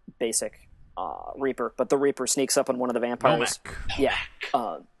the basic Reaper, but the Reaper sneaks up on one of the vampires. Nomek. Yeah,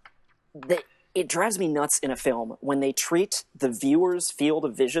 it drives me nuts in a film when they treat the viewer's field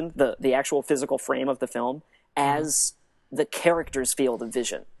of vision, the actual physical frame of the film, as the character's field of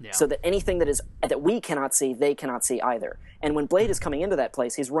vision. Yeah. So that anything that we cannot see, they cannot see either. And when Blade is coming into that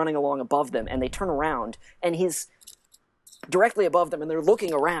place, he's running along above them, and they turn around, and he's directly above them, and they're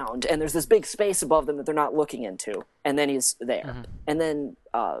looking around, and there's this big space above them that they're not looking into, and then he's there. And then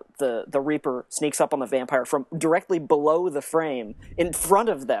the Reaper sneaks up on the vampire from directly below the frame, in front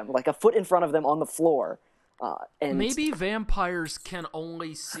of them, like a foot in front of them on the floor. And Maybe vampires can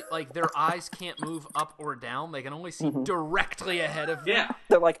only see, like, their eyes can't move up or down. They can only see directly ahead of them. Yeah.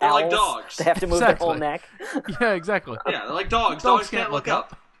 they're like They're owls. like dogs. They have to move their whole neck. Yeah, exactly. Yeah, they're like dogs. Dogs Dogs can't look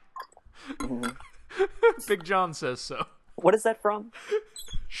up. Big John says so. What is that from?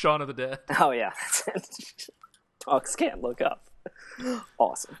 Shaun of the Dead. Oh, yeah. Dogs can't look up.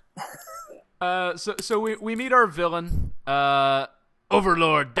 Awesome. So we meet our villain,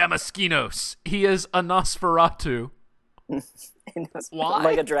 Overlord Damaskinos. He is a Nosferatu. Why?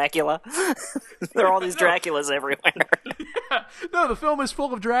 Like a Dracula. There are all these Draculas everywhere. No, the film is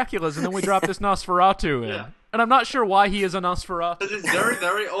full of Draculas, and then we drop this Nosferatu in. Yeah. And I'm not sure why he is a Nosferatu. Because he's very,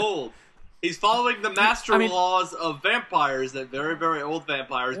 very old. He's following the master laws of vampires that very, very old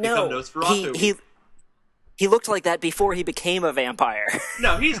vampires become Nosferatu. He looked like that before he became a vampire.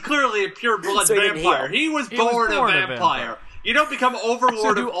 No, he's clearly a pure-blood So he didn't vampire. heal. He was born a vampire. You don't become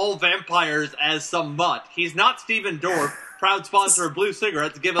overlord So of all vampires as some mutt. He's not Steven Dorff, proud sponsor of Blue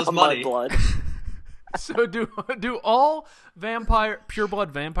Cigarettes, give us money. Mudblood. So do all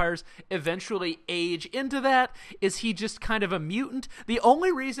pureblood vampires eventually age into that? Is he just kind of a mutant? The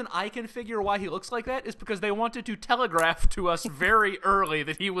only reason I can figure why he looks like that is because they wanted to telegraph to us very early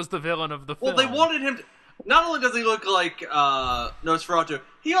that he was the villain of the film. Well, they wanted him to... Not only does he look like Nosferatu,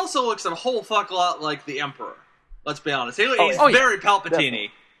 he also looks a whole fuck lot like the Emperor. Let's be honest. He's very Palpatine-y.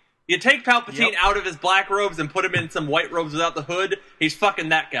 Definitely. You take Palpatine out of his black robes and put him in some white robes without the hood, he's fucking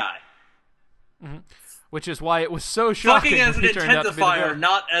that guy. Mm-hmm. Which is why it was so shocking. Fucking as an he turned out to be the intensifier, villain.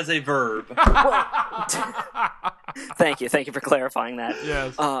 not as a verb. Thank you for clarifying that.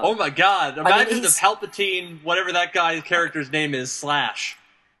 Yes. Oh my god, imagine he's- the Palpatine, whatever that guy's character's name is, Slash.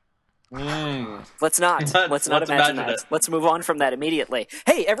 Let's not imagine that. it. Let's move on from that immediately.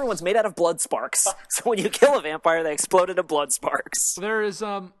 Hey, everyone's made out of blood sparks. So when you kill a vampire, they explode into blood sparks. There is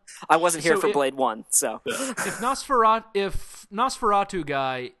I wasn't here So for it- Blade 1, so... if Nosferatu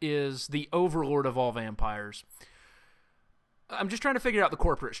guy is the overlord of all vampires, I'm just trying to figure out the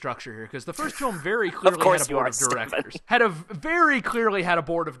corporate structure here, because the first film very clearly course had a you board are, of directors. Very clearly had a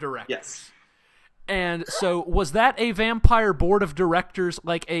board of directors. Yes. And so, was that a vampire board of directors,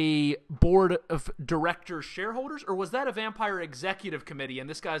 like a board of directors shareholders, or was that a vampire executive committee, and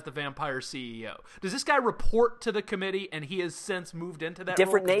this guy's the vampire CEO? Does this guy report to the committee, and he has since moved into that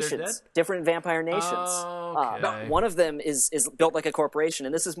Different role 'cause they're nations, dead? different vampire nations. Okay. One of them is built like a corporation,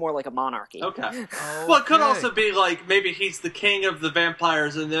 and this is more like a monarchy. Okay. Well, it could Okay. also be like, maybe he's the king of the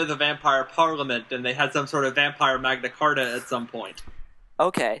vampires and they're the vampire parliament, and they had some sort of vampire Magna Carta at some point.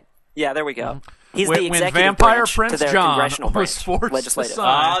 Okay. Yeah, there we go. He's When the executive Vampire branch Prince to their John congressional was branch, forced to legislative.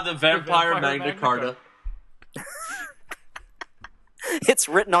 sign. The vampire Vampire Magna Magna Carta. It's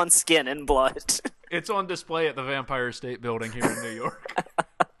written on skin and blood It's on display at the Vampire State Building here in New York.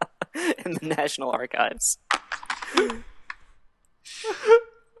 in the National Archives.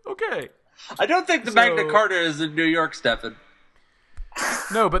 Okay. I don't think the So- Magna Carta is in New York, Stefan.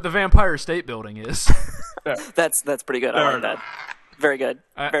 No, but the Vampire State Building is. That's pretty good. I Fair like enough. that. Very good.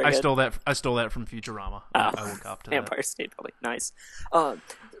 Very I good. stole that. I stole that from Futurama. I will cop to that. Empire State Building. Nice.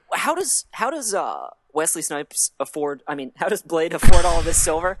 How does Wesley Snipes afford? I mean, how does Blade afford all of this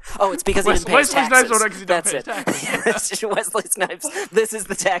silver? Oh, it's because he didn't pay his Wesley taxes. Snipes don't actually That's pay it. his taxes. Wesley Snipes. This is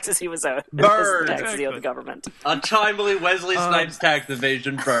the taxes he was owed. Burn. This is the taxes he owed the Exactly. government. A timely Wesley Snipes tax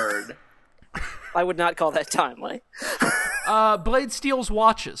evasion bird. I would not call that timely. Blade steals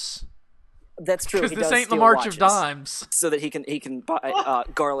watches That's true. because He this does ain't the steal March watches of Dimes. so that he can buy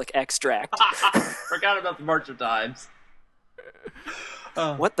garlic extract. Forgot about the March of Dimes.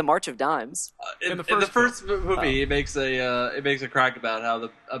 What, the March of Dimes? In the the first first movie, it makes a crack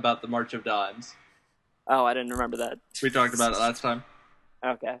about about the March of Dimes. Oh, I didn't remember that. We talked about it last time.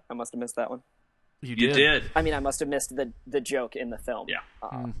 Okay, I must have missed that one. You did. I mean, I must have missed the joke in the film.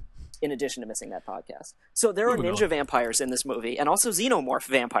 Yeah. In addition to missing that podcast. So there are Moving ninja on. vampires in this movie, and also xenomorph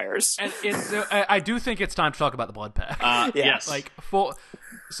vampires. And I do think it's time to talk about the Blood Pack. Yes. Like full.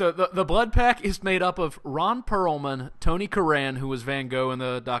 So the Blood Pack is made up of Ron Perlman, Tony Curran, who was Van Gogh in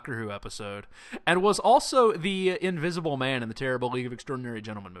the Doctor Who episode, and was also the Invisible Man in the Terrible League of Extraordinary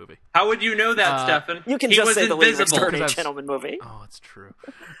Gentlemen movie. How would you know that, Stefan? You can he just was say the League of invisible. Extraordinary Because I've- Gentlemen movie. Oh, it's true.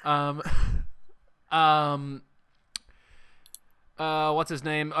 What's his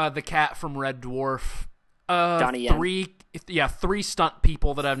name? The cat from Red Dwarf. Donnie Yen. Three stunt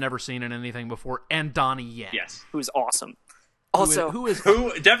people that I've never seen in anything before, and Donnie Yen. Yes. Who's awesome. Also, who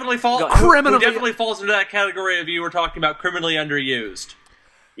definitely falls into that category of you were talking about criminally underused.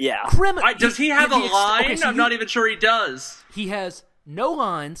 yeah. Does he have a line? Okay, so I'm not even sure he does. He has no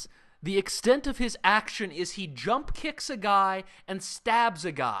lines. The extent of his action is he jump kicks a guy and stabs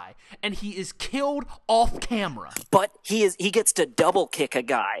a guy, and he is killed off camera. But he gets to double kick a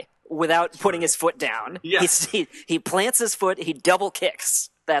guy without putting his foot down. Yes. He plants his foot, he double kicks.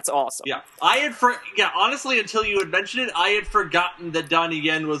 That's awesome. Yeah, honestly, until you had mentioned it, I had forgotten that Donnie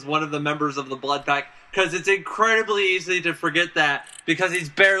Yen was one of the members of the Blood Pack, because it's incredibly easy to forget that, because he's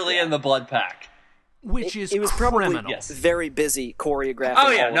barely in the Blood Pack. Which is He was criminal. probably very busy choreographing.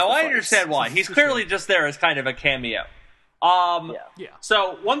 Oh yeah, all of no, the I fights. understand why. He's clearly just there as kind of a cameo. Yeah.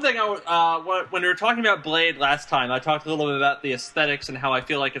 So one thing when we were talking about Blade last time, I talked a little bit about the aesthetics and how I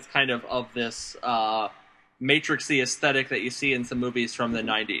feel like it's kind of this Matrixy aesthetic that you see in some movies from the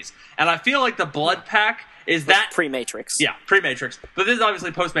 90s. And I feel like the Blood Pack is that pre-Matrix. Yeah, pre-Matrix. But this is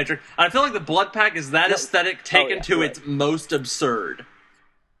obviously post-Matrix. And I feel like the Blood Pack is that aesthetic taken to its most absurd.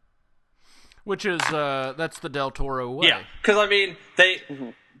 Which is that's the Del Toro way. Yeah, because I mean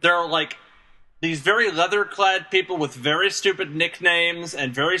they're like these very leather-clad people with very stupid nicknames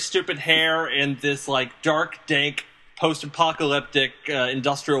and very stupid hair in this like dark, dank, post-apocalyptic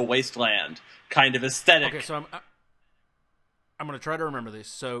industrial wasteland kind of aesthetic. Okay, so I'm going to try to remember these.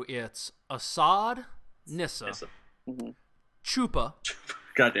 So it's Assad, Nissa, Chupa,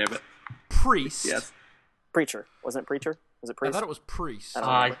 God damn it, Priest. yes, Preacher. Wasn't it Preacher? Was it I Priest? thought it was Priest.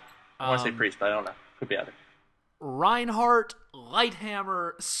 I want to say Priest, but I don't know. Could be either. Reinhardt,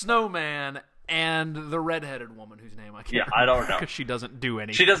 Lighthammer, Snowman, and the redheaded woman whose name I can't Yeah, I don't know. because she doesn't do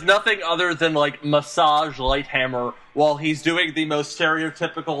anything. She does nothing other than like massage Lighthammer while he's doing the most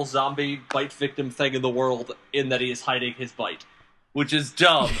stereotypical zombie bite victim thing in the world, in that he is hiding his bite, which is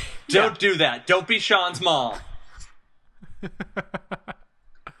dumb. Don't do that. Don't be Sean's mom.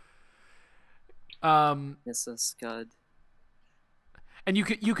 Nissa Scud. And you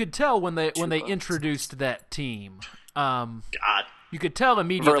could tell when they introduced that team. God. You could tell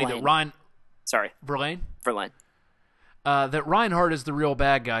immediately that Verlaine. That Reinhardt is the real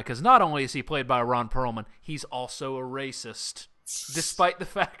bad guy, because not only is he played by Ron Perlman, he's also a racist, despite the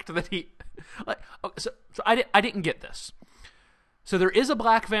fact that he. So I didn't get this. So there is a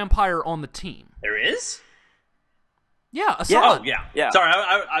black vampire on the team. There is? Yeah, Assad. Yeah. Oh, yeah. Yeah. Sorry,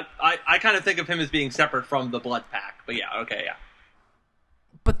 I kind of think of him as being separate from the Blood Pack, but yeah, okay, yeah.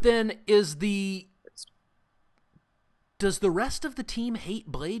 But then does the rest of the team hate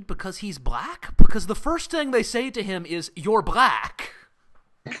Blade because he's black? Because the first thing they say to him is, "You're black.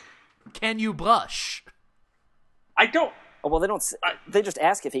 Can you blush?" I don't... Oh, well, they don't. They just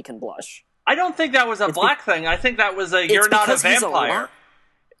ask if he can blush. I don't think that was a black thing. I think that was you're not a vampire.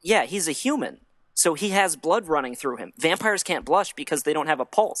 Yeah, he's a human, so he has blood running through him. Vampires can't blush because they don't have a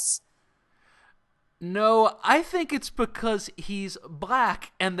pulse. No, I think it's because he's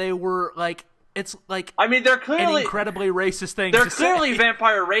black, and they were like, it's like. I mean, they're an clearly incredibly racist thing. They're to clearly say.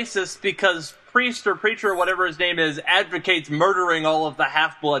 vampire racists because Priest or Preacher or whatever his name is advocates murdering all of the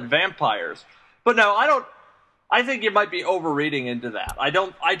half-blood vampires. But no, I don't. I think you might be overreading into that. I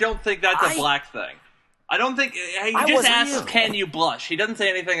don't think that's a black thing. I don't think he just asks, "Can you blush?" He doesn't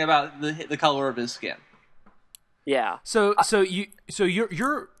say anything about the color of his skin. Yeah. So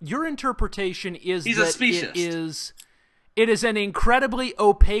your interpretation is He's that a speciesist. it is an incredibly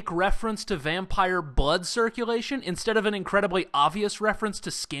opaque reference to vampire blood circulation instead of an incredibly obvious reference to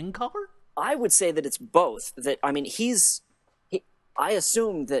skin color? I would say that it's both. That I mean, I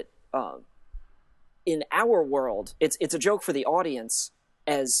assume that in our world, it's a joke for the audience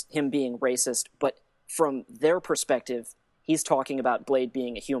as him being racist, but from their perspective, he's talking about Blade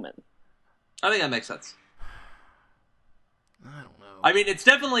being a human. I think that makes sense. I don't know. I mean, it's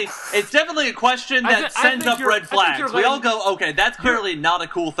definitely a question that sends up red flags. We all go, okay, that's clearly not a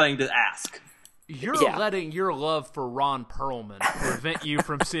cool thing to ask. You're letting your love for Ron Perlman prevent you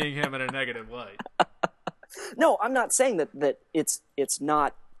from seeing him in a negative light. No, I'm not saying that it's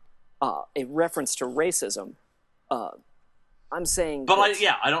not a reference to racism. I'm saying, but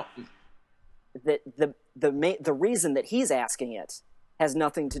that, I don't. That the reason that he's asking it has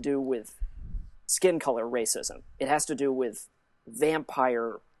nothing to do with skin color racism. It has to do with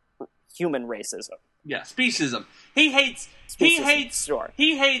vampire human racism. Yeah, speciesism. He hates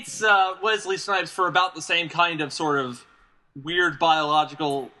Wesley Snipes for about the same kind of sort of weird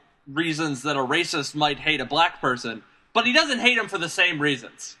biological reasons that a racist might hate a black person, but he doesn't hate him for the same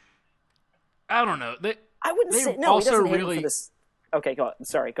reasons. I don't know. I wouldn't they say no. He also doesn't hate him really for this. Okay, go on.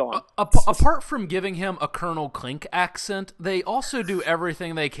 Sorry, go on. apart from giving him a Colonel Klink accent, they also do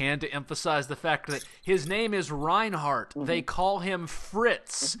everything they can to emphasize the fact that his name is Reinhardt. Mm-hmm. They call him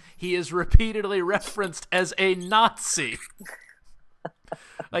Fritz. He is repeatedly referenced as a Nazi.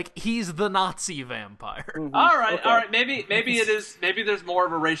 Like, he's the Nazi vampire. Mm-hmm. All right, Okay. all right. Maybe it is. Maybe there's more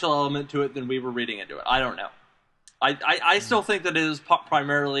of a racial element to it than we were reading into it. I don't know. I still think that it is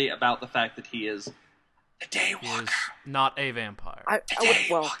primarily about the fact that he is the He Daywalker. is not a vampire. I would,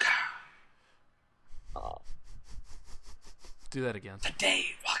 well, Do that again. The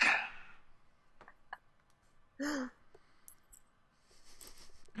Daywalker.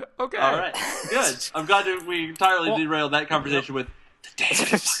 Okay. All right, good. I'm glad that we entirely derailed that conversation with the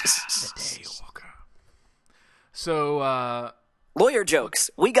Daywalker. Daywalker. So, lawyer jokes.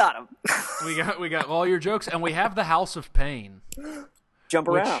 We got him. we got all your jokes, and we have the House of Pain. Jump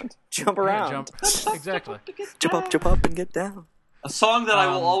around. Jump around. Exactly. Jump up, and get down. A song that I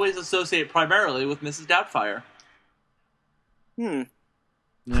will always associate primarily with Mrs. Doubtfire.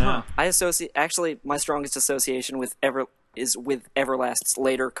 Yeah. I associate. Actually, my strongest association with Everlast's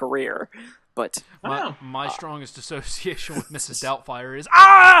later career, but Wow. My strongest association with Mrs. Doubtfire is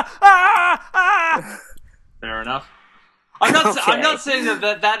Fair enough. I'm not Okay. saying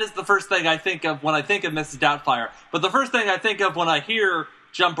that is the first thing I think of when I think of Mrs. Doubtfire, but the first thing I think of when I hear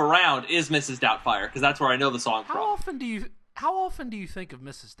Jump Around is Mrs. Doubtfire, because that's where I know the song from. How often do you think of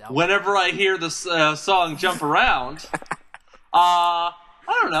Mrs. Doubtfire? Whenever I hear the song Jump Around, I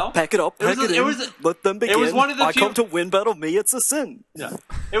don't know. pack it up, It was pack a- it it in. was a- Let them begin. it was one of the I few- come to win, battle me. It's a sin. Yeah.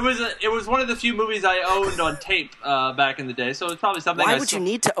 It was one of the few movies I owned on tape back in the day, so it's probably something Why I would still- you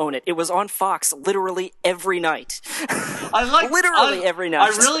need to own it? It was on Fox literally every night. I every night.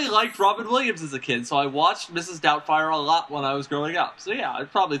 I really liked Robin Williams as a kid, so I watched Mrs. Doubtfire a lot when I was growing up. So yeah,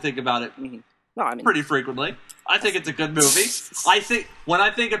 I'd probably think about it No, I mean, pretty frequently. I think it's a good movie. When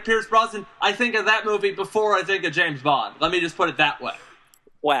I think of Pierce Brosnan, I think of that movie before I think of James Bond. Let me just put it that way.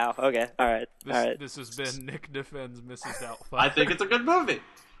 wow. Okay. All right. All right. This has been Nick Defends Mrs. Doubtfire. I think it's a good movie.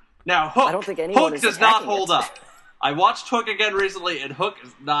 Now, Hook. I don't think anyone Hook is does not attacking hold it. up. I watched Hook again recently, and Hook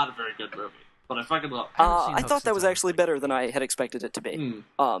is not a very good movie. But I fucking love it. haven't seen I Hook thought that since was I was actually better than I had expected it to be.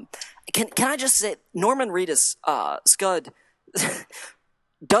 Can I just say, Norman Reedus, Scud,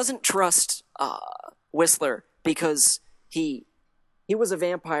 doesn't trust Whistler because he was a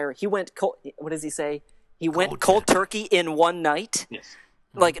vampire. He went cold. What does he say? He went cold turkey in one night. Yes.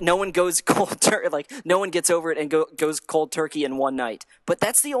 Like no one goes cold turkey. Like no one gets over it and goes cold turkey in one night. But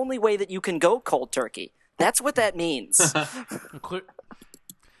that's the only way that you can go cold turkey. That's what that means.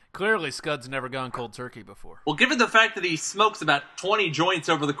 Clearly, Scud's never gone cold turkey before. Well, given the fact that he smokes about 20 joints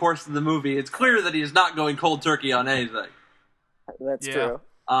over the course of the movie, it's clear that he is not going cold turkey on anything. That's Yeah. true.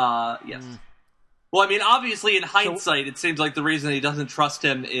 Yes. Well, I mean, obviously, in hindsight, it seems like the reason he doesn't trust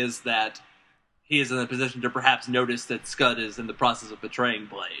him is that he is in a position to perhaps notice that Scud is in the process of betraying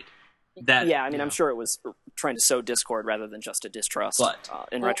Blade. Yeah, I mean, I'm sure it was trying to sow discord rather than just a distrust. But-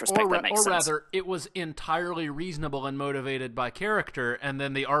 in retrospect, that makes or sense. rather, it was entirely reasonable and motivated by character, and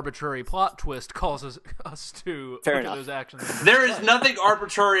then the arbitrary plot twist causes us to Fair look enough. at those actions. There is nothing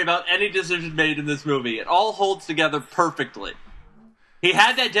arbitrary about any decision made in this movie. It all holds together perfectly. He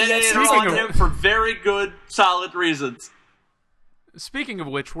had that detonator speaking on of- him for very good, solid reasons. Speaking of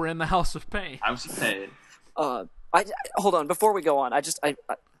which, we're in the House of Pain. I was paid. Hold on, before we go on,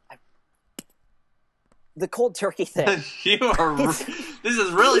 the cold turkey thing. You are. This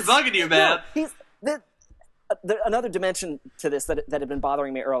is really bugging you, man. Another dimension to this that had been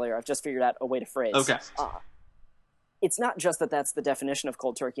bothering me earlier. I've just figured out a way to phrase. Okay. It's not just that that's the definition of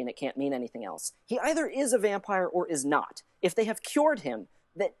cold turkey and it can't mean anything else. He either is a vampire or is not. If they have cured him,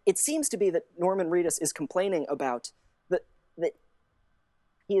 that it seems to be that Norman Reedus is complaining about that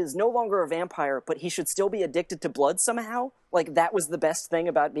he is no longer a vampire, but he should still be addicted to blood somehow. Like that was the best thing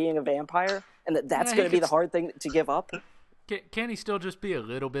about being a vampire, and that's Yeah, going to he be the could- hard thing to give up. Can he still just be a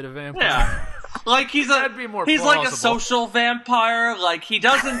little bit of vampire? Yeah. Like he's That'd be more like a plausible. social vampire. Like he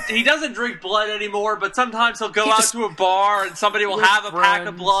doesn't drink blood anymore, but sometimes he'll go out to a bar and somebody will With have a pack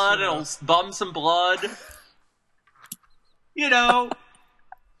of friends, blood you know. and he'll bum some blood. You know,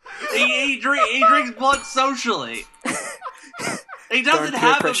 he drinks blood socially. He doesn't Darn peer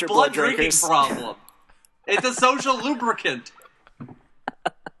have a pressure blood blood drinking drinkers. problem. It's a social lubricant.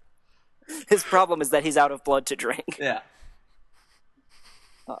 His problem is that he's out of blood to drink. Yeah.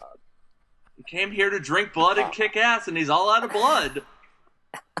 He came here to drink blood and kick ass, and he's all out of blood.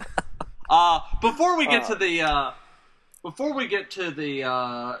 Before we get to the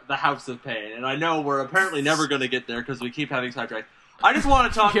House of Pain, and I know we're apparently never going to get there because we keep having sidetracked. I just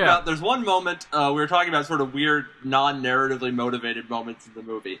want to talk Yeah. about. There's one moment we were talking about, sort of weird, non-narratively motivated moments in the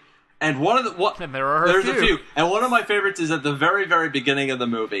movie, and And there are there's a few. and one of my favorites is at the very, very beginning of the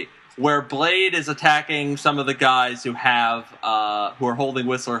movie, where Blade is attacking some of the guys who are holding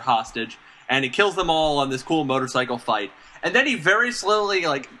Whistler hostage, and he kills them all on this cool motorcycle fight, and then he very slowly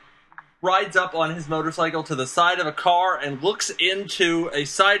rides up on his motorcycle to the side of a car and looks into a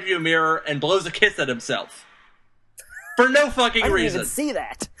side view mirror and blows a kiss at himself. For no fucking I didn't reason. even see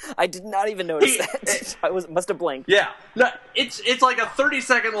that. I did not even notice that. I must have blinked. Yeah. No, it's like a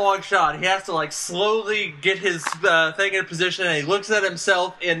 30-second long shot. He has to slowly get his thing in position, and he looks at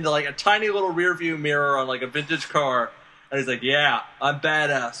himself in a tiny little rear view mirror on a vintage car, and he's like, "Yeah, I'm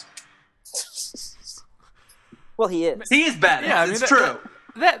badass." Well, he is. He is badass. Yeah, I mean, it's true.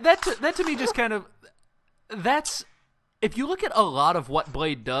 That to me just kind of that's if you look at a lot of what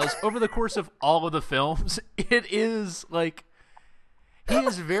Blade does over the course of all of the films, it is he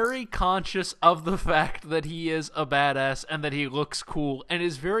is very conscious of the fact that he is a badass and that he looks cool and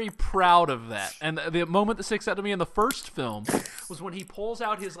is very proud of that. And the moment that sticks out to me in the first film was when he pulls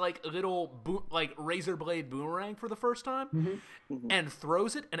out his little razor blade boomerang for the first time and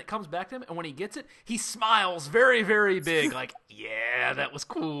throws it, and it comes back to him, and when he gets it, he smiles very, very big, yeah, that was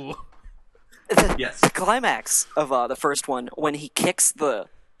cool. Yes. The climax of the first one, when he kicks the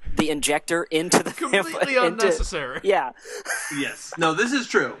injector into the Completely unnecessary. Yeah. Yes. No, this is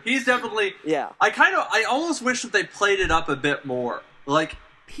true. He's definitely. Yeah. I almost wish that they played it up a bit more.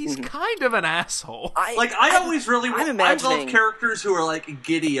 He's kind of an asshole. I love characters who are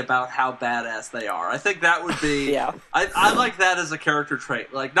giddy about how badass they are. I think that would be. Yeah. I like that as a character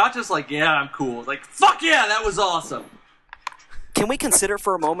trait. Not just yeah, I'm cool. Fuck yeah, that was awesome. Can we consider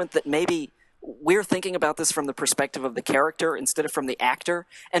for a moment that maybe we're thinking about this from the perspective of the character instead of from the actor?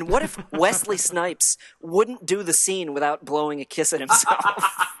 And what if Wesley Snipes wouldn't do the scene without blowing a kiss at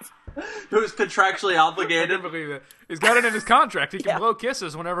himself? Who's contractually obligated? He's got it in his contract. He can blow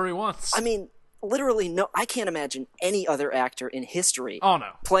kisses whenever he wants. I mean, literally, no. I can't imagine any other actor in history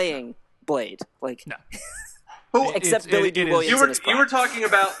playing Blade. No. Except Billy Dee Williams in his prime. You were talking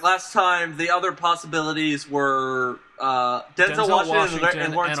about last time the other possibilities were Denzel Washington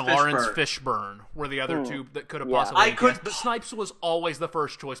and Lawrence Fishburne were the other two that could have possibly but Snipes was always the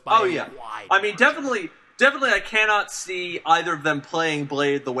first choice by wide. I mean, definitely I cannot see either of them playing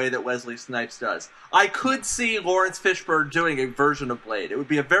Blade the way that Wesley Snipes does. I could see Lawrence Fishburne doing a version of Blade. It would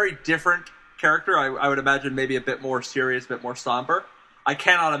be a very different character. I would imagine maybe a bit more serious, a bit more somber. I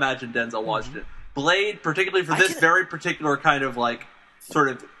cannot imagine Denzel Washington. Blade, particularly for this very particular kind of sort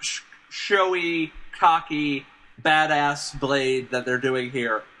of showy, cocky, badass Blade that they're doing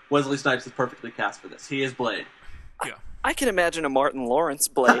here, Wesley Snipes is perfectly cast for this. He is Blade. Yeah. I can imagine a Martin Lawrence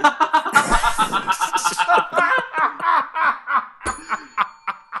Blade.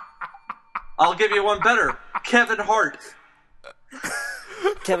 I'll give you one better. Kevin Hart.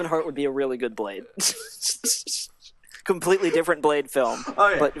 Kevin Hart would be a really good Blade. Completely different Blade film,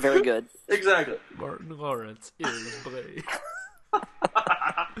 but very good. Exactly. Martin Lawrence is Blade.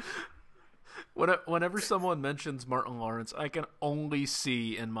 Whenever someone mentions Martin Lawrence, I can only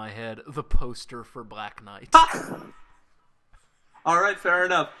see in my head the poster for Black Knight. All right, fair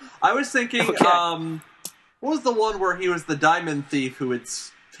enough. I was thinking, what was the one where he was the diamond thief who had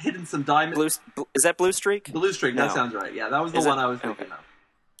hidden some diamonds? Is that Blue Streak? Blue Streak, that sounds right. Yeah, that was the one I was thinking of.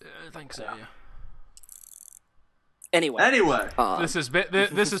 I think so, yeah. Anyway,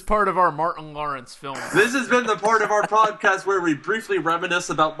 this is part of our Martin Lawrence film. This has been the part of our podcast where we briefly reminisce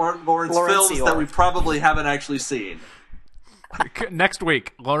about Martin Lawrence films that we probably haven't actually seen. Next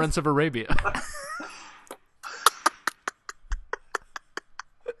week, Lawrence of Arabia.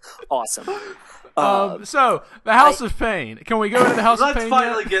 Awesome. So, the House of Pain. Can we go to the House of Pain? Let's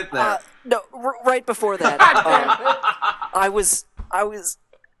finally get there. No, right before that, I was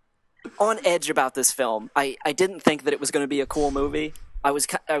on edge about this film. I didn't think that it was going to be a cool movie. I was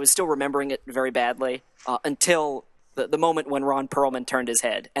still remembering it very badly until the moment when Ron Perlman turned his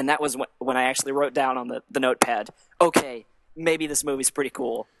head, and that was when I actually wrote down on the notepad, okay, maybe this movie's pretty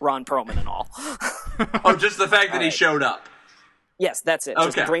cool, Ron Perlman and all. Oh, just the fact that he showed up. Yes, that's it.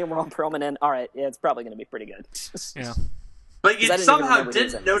 Okay. Just bring Ron Perlman in. All right, yeah, it's probably going to be pretty good. Yeah. But you somehow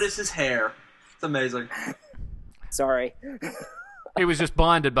didn't notice his hair. It's amazing. Sorry. He was just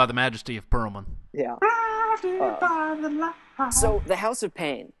blinded by the majesty of Perlman. Yeah. So, the House of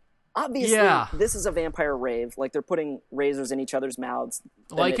Pain. Obviously, this is a vampire rave. They're putting razors in each other's mouths.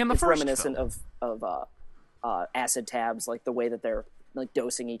 Like in the it's first reminiscent of acid tabs, the way that they're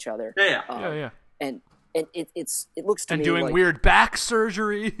dosing each other. Yeah. And it looks to me and doing like, weird back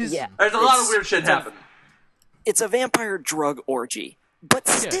surgeries. Yeah. There's a lot of weird shit happening. it's a vampire drug orgy, but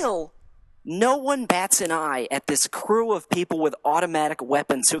still, no one bats an eye at this crew of people with automatic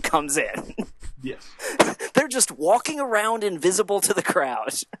weapons who comes in. Yes. They're just walking around invisible to the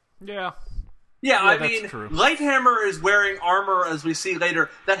crowd. Yeah. Yeah, I that's mean, true. Lighthammer is wearing armor, as we see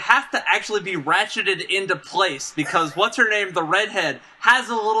later, that have to actually be ratcheted into place because what's her name, the redhead, has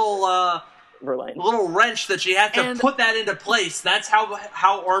a little wrench that she had to put that into place. That's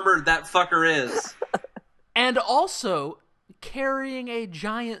how armored that fucker is. And also carrying a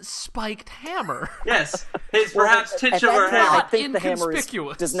giant spiked hammer. Yes, his perhaps At titular that point, hammer. I think the hammer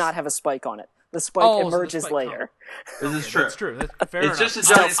does not have a spike on it. The spike emerges later. This is true. That's true. Fair It's enough. just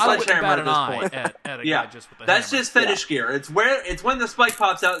a giant I wouldn't sledgehammer bat at an this point. eye at a guy just with a That's hammer. just finish gear. It's when the spike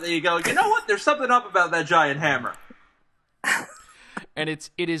pops out that you go, you know what? There's something up about that giant hammer. And it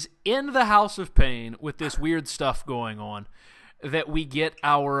is in the House of Pain with this weird stuff going on that we get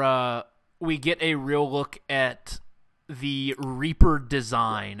a real look at the Reaper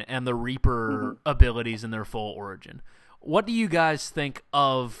design and the Reaper abilities in their full origin. What do you guys think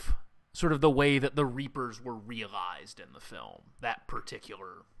of sort of the way that the Reapers were realized in the film? That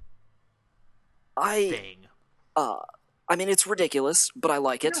particular thing. I mean, it's ridiculous, but I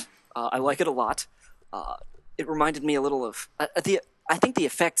like it. I like it a lot. It reminded me a little of I think the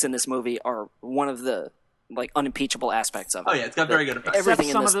effects in this movie are one of the unimpeachable aspects of it. Oh yeah, it's got very good effects. Everything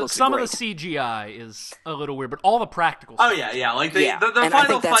Except in this looks some great. of the CGI is a little weird, but all the practical Oh stuff. yeah. Like the And I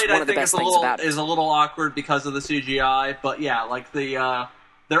final think that's fight, one I of the think best is things about it. a little awkward because of the CGI. But yeah, like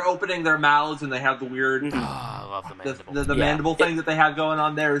they're opening their mouths and they have the weird Oh, I love the mandible. the mandible thing that they have going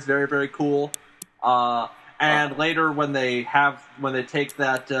on there is very, very cool. And later when they take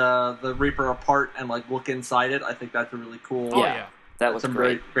that the Reaper apart and look inside it, I think that's a really cool. Oh yeah. That looks some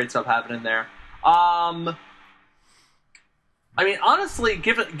great. great stuff happening there. I mean, honestly,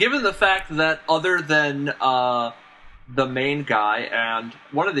 given the fact that other than the main guy, and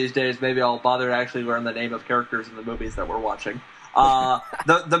one of these days maybe I'll bother to actually learn the name of characters in the movies that we're watching.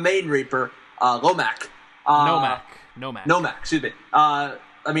 The main Reaper, Lomac. Nomak. Excuse me. I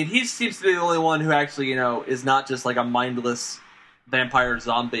mean, he seems to be the only one who actually, is not just like a mindless vampire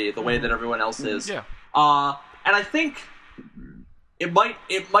zombie the way that everyone else is. Yeah. And I think it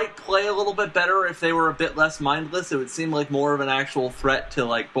might play a little bit better if they were a bit less mindless. It would seem like more of an actual threat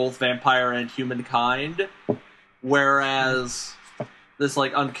to both vampire and humankind, whereas this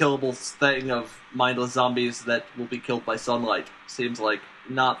unkillable thing of mindless zombies that will be killed by sunlight seems like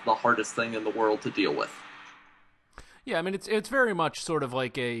not the hardest thing in the world to deal with. Yeah, I mean it's very much sort of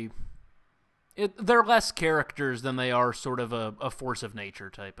like they're less characters than they are sort of a force of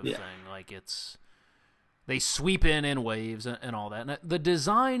nature type of thing. Like they sweep in waves and all that. And the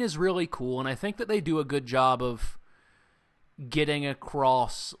design is really cool, and I think that they do a good job of getting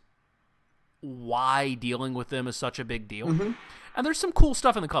across why dealing with them is such a big deal. Mm-hmm. And there's some cool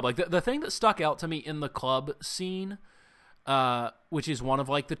stuff in the club. Like the thing that stuck out to me in the club scene, which is one of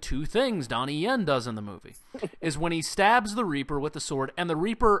the two things Donnie Yen does in the movie, is when he stabs the Reaper with the sword, and the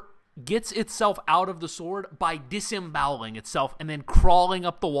Reaper gets itself out of the sword by disemboweling itself and then crawling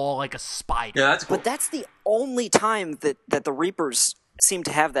up the wall like a spider. Yeah, that's cool. But that's the only time that the Reapers seem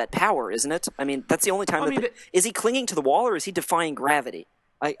to have that power, isn't it? I mean, that's the only time is he clinging to the wall or is he defying gravity?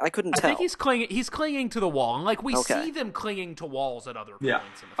 I couldn't tell. I think he's clinging to the wall, and we see them clinging to walls at other points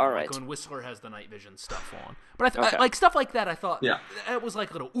in the film. All right. When Whistler has the night vision stuff on, but I stuff like that, I thought it was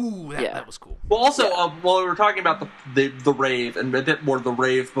little that was cool. Well, also while we were talking about the rave and a bit more the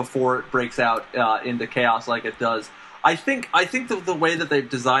rave before it breaks out into chaos like it does, I think the way that they've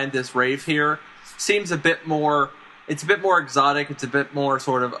designed this rave here seems a bit more. It's a bit more exotic. It's a bit more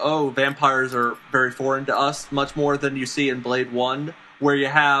sort of vampires are very foreign to us, much more than you see in Blade 1. Where you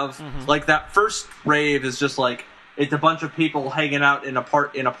have that first rave is just it's a bunch of people hanging out in a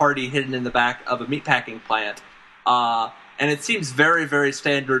party hidden in the back of a meatpacking plant, and it seems very, very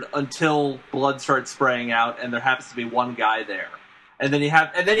standard until blood starts spraying out and there happens to be one guy there, and then you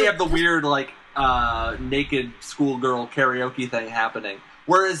have the weird naked schoolgirl karaoke thing happening.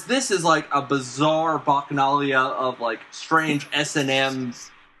 Whereas this is a bizarre bacchanalia of strange S&M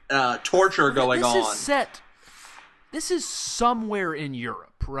torture going on. This is set. This is somewhere in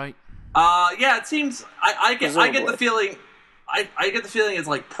Europe, right? Yeah, it seems. I get the feeling. I get the feeling it's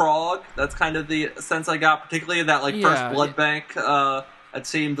Prague. That's kind of the sense I got, particularly that first blood bank. It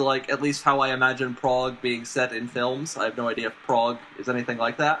seemed at least how I imagine Prague being set in films. I have no idea if Prague is anything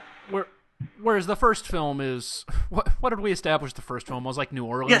like that. Whereas the first film is what did we establish? The first film was New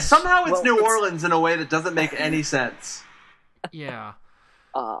Orleans. Yeah, somehow it's New Orleans in a way that doesn't make any sense. Yeah.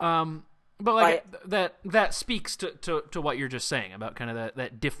 But that speaks to what you're just saying about kind of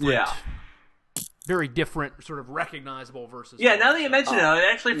that different very different, sort of recognizable versus. Yeah, now that you mention it,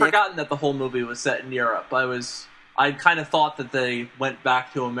 I'd actually forgotten that the whole movie was set in Europe. I kind of thought that they went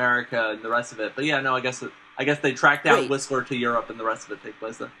back to America and the rest of it, but yeah, no, I guess they tracked down Whistler to Europe and the rest of it takes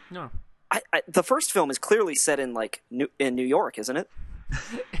place there. No. The first film is clearly set in in New York, isn't it?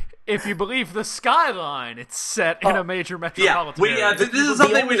 If you believe the skyline, it's set in a major metropolitan area. This is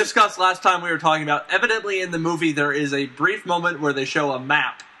something we discussed last time we were talking about. Evidently, in the movie, there is a brief moment where they show a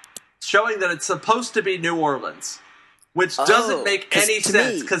map showing that it's supposed to be New Orleans, which doesn't make any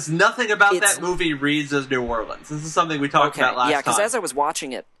sense because nothing about that movie reads as New Orleans. This is something we talked about last time. Yeah, because as I was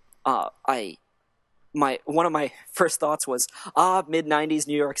watching it, one of my first thoughts was mid-90s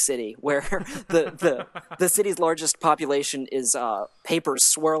New York City, where the city's largest population is papers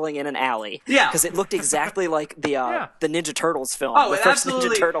swirling in an alley. Yeah, because it looked exactly like the Ninja Turtles film. Oh, the first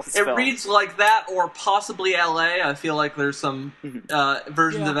absolutely! Ninja Turtles film. Reads like that, or possibly L.A. I feel like there's some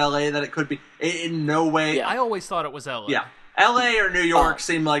versions of L.A. that it could be. In no way. Yeah. I always thought it was L.A. Yeah, L.A. or New York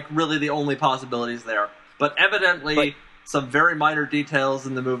seem like really the only possibilities there. But evidently, some very minor details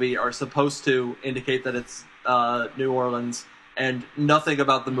in the movie are supposed to indicate that it's New Orleans, and nothing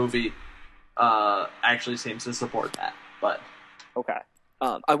about the movie actually seems to support that. But okay,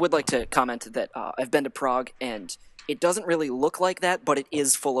 I would like to comment that I've been to Prague, and it doesn't really look like that, but it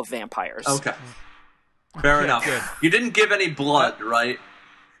is full of vampires. Okay, fair enough. Good. You didn't give any blood, right?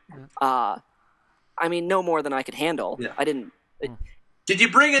 I mean, no more than I could handle. Yeah. I didn't. Did you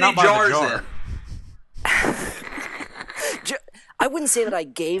bring any jars in? I wouldn't say that I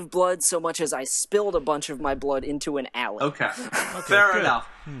gave blood so much as I spilled a bunch of my blood into an alley. Okay. Fair enough.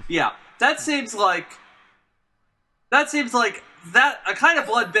 Yeah, that seems like a kind of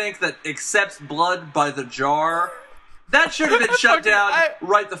blood bank that accepts blood by the jar. That should have been shut down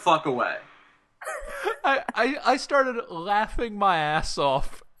right the fuck away. I started laughing my ass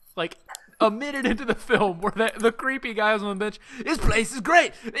off like a minute into the film where the creepy guy was on the bench. This place is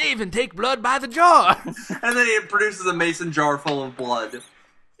great. They even take blood by the jar. And then he produces a mason jar full of blood.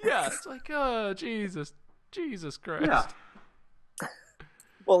 Yeah, it's like, oh, Jesus Christ. Yeah.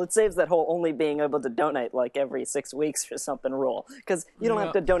 Well, it saves that whole only being able to donate like every 6 weeks or something rule, because you don't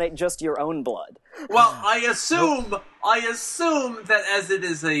have to donate just your own blood. Well, I assume that as it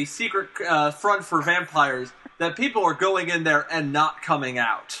is a secret front for vampires, that people are going in there and not coming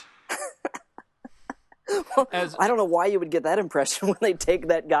out. Well, I don't know why you would get that impression when they take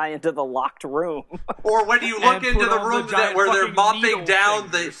that guy into the locked room, or when you look into the room where they're mopping down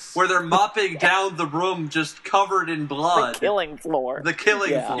the room just covered in blood. The killing floor. The killing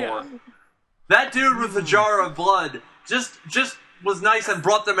floor. Yeah. That dude with the jar of blood just was nice and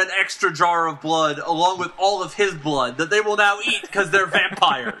brought them an extra jar of blood along with all of his blood that they will now eat because they're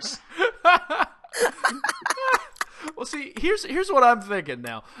vampires. Well, see, here's what I'm thinking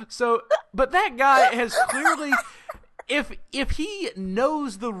now. So, but that guy has clearly, if he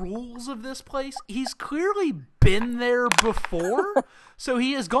knows the rules of this place, he's clearly been there before. So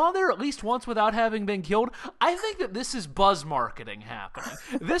he has gone there at least once without having been killed. I think that this is buzz marketing happening.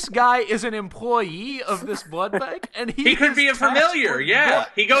 This guy is an employee of this blood bank, and he could be a familiar. Yeah,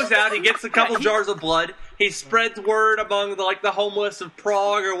 he goes out, he gets a couple jars of blood. He spreads word among the homeless of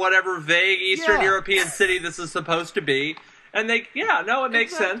Prague or whatever vague Eastern European city this is supposed to be, and it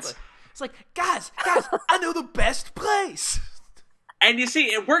makes sense. It's like, guys, I know the best place. And you see,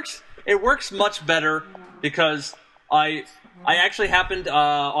 it works. It works much better because I actually happened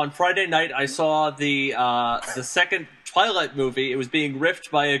on Friday night. I saw the second Twilight movie. It was being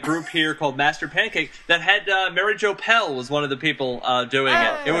riffed by a group here called Master Pancake that had Mary Jo Pell was one of the people doing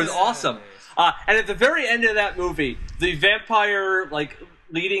it. It was awesome. And at the very end of that movie, the vampire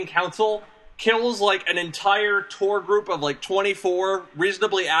leading council kills an entire tour group of 24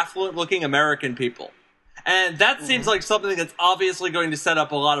 reasonably affluent looking American people. And that seems like something that's obviously going to set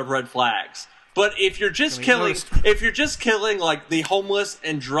up a lot of red flags. But if you're just killing the homeless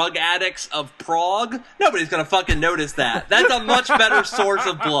and drug addicts of Prague, nobody's gonna fucking notice that. That's a much better source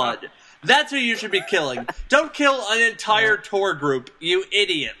of blood. That's who you should be killing. Don't kill an entire tour group, you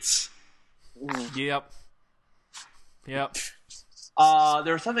idiots. Yep.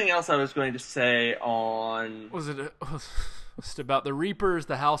 There was something else I was going to say on. Was it about the Reapers,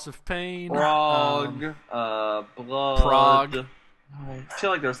 the House of Pain, Prague, blood. Prague. I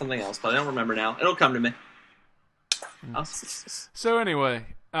feel like there was something else, but I don't remember now. It'll come to me. So anyway,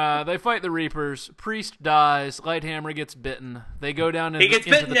 they fight the Reapers. Priest dies. Lighthammer gets bitten. They go down into the tunnels.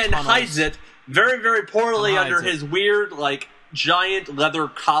 He gets bitten and hides it very, very poorly under his weird, giant leather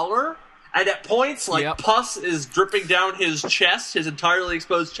collar. And at points, pus is dripping down his chest, his entirely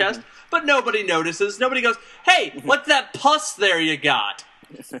exposed chest, but nobody notices. Nobody goes, hey, what's that pus there you got?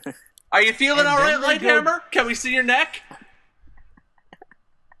 Are you feeling And all right, then they Lighthammer? Can we see your neck?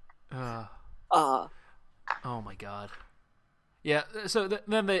 Oh my god. Yeah, so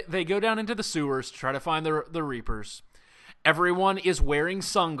then they go down into the sewers to try to find the Reapers. Everyone is wearing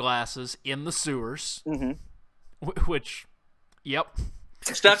sunglasses in the sewers. Mm-hmm. Which, yep.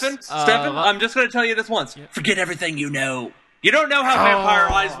 Stefan, I'm just going to tell you this once. Yeah. Forget everything you know. You don't know how vampire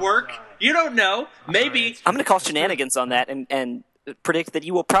eyes work. God. You don't know. Maybe. I'm going to call shenanigans on that and predict that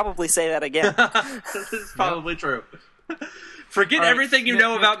you will probably say that again. This is probably true. Forget everything you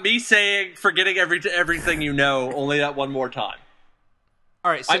know about me saying forgetting everything you know, only that one more time.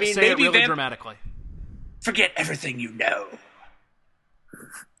 All right, say it really dramatically. Forget everything you know.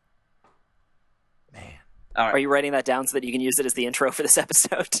 Man. All right. Are you writing that down so that you can use it as the intro for this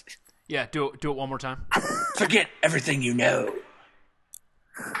episode? Yeah, do it one more time. Forget everything you know.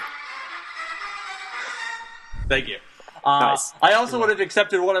 Thank you. Nice. I also would have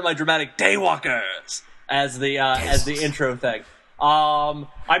accepted one of my dramatic daywalkers as the intro thing.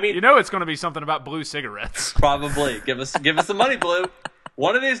 I mean, you know, it's going to be something about blue cigarettes. Probably. Give us the money, Blue.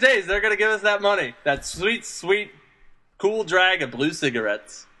 One of these days, they're going to give us that money. That sweet, sweet, cool drag of blue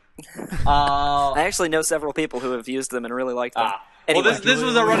cigarettes. I actually know several people who have used them and really liked them. Anyway. Well, this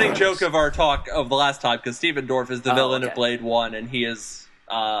was a running joke of our talk of the last time, because Stephen Dorff is the villain of Blade 1, and he is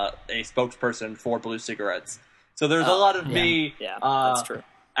a spokesperson for blue cigarettes. So there's a lot of me that's true.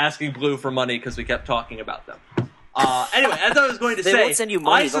 Asking Blue for money because we kept talking about them. Anyway, as I was going to say, they won't send you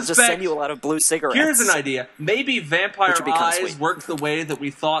money. They'll just send you a lot of blue cigarettes. Here's an idea: maybe vampire eyes worked the way that we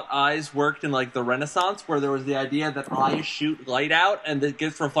thought eyes worked in like the Renaissance, where there was the idea that eyes shoot light out and it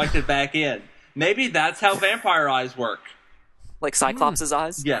gets reflected back in. Maybe that's how vampire eyes work. Like Cyclops'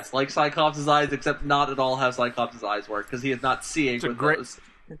 eyes? Yes, like Cyclops' eyes, except not at all how Cyclops' eyes work because he is not seeing with those.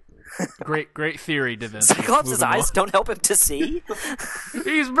 Great theory, Da Vinci. Cyclops' eyes don't help him to see.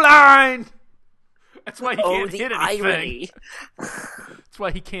 He's blind. That's why he can't hit anything. Irony. That's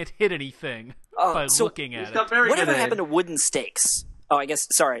why he can't hit anything by looking at it. Whatever happened to wooden stakes? Oh, I guess,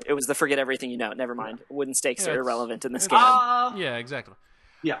 sorry, it was the forget everything you know. Never mind. Wooden stakes are irrelevant in this game. Yeah, exactly.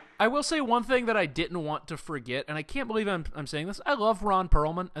 Yeah. I will say one thing that I didn't want to forget, and I can't believe I'm saying this. I love Ron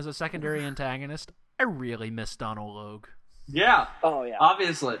Perlman as a secondary antagonist. I really miss Donald Logue. Yeah. Oh, yeah.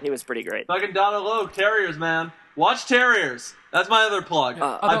 Obviously. He was pretty great. Fucking Donald Logue, Terriers, man. Watch Terriers. That's my other plug.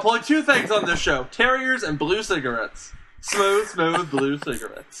 I plug two things on this show. Terriers and blue cigarettes. Smooth blue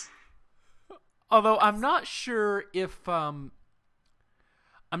cigarettes. Although I'm not sure if I'm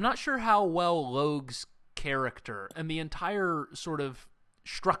not sure how well Logue's character and the entire sort of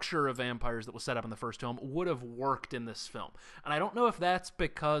structure of vampires that was set up in the first film would have worked in this film. And I don't know if that's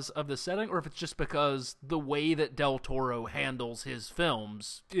because of the setting or if it's just because the way that Del Toro handles his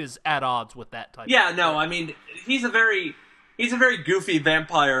films is at odds with that type of no, I mean, he's a very goofy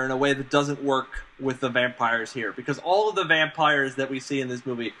vampire in a way that doesn't work with the vampires here, because all of the vampires that we see in this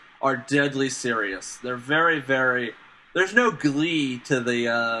movie are deadly serious. They're very, very... There's no glee to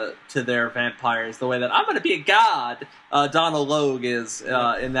their vampires the way that I'm going to be a god Donald Logue is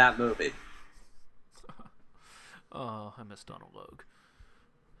in that movie. Oh, I miss Donald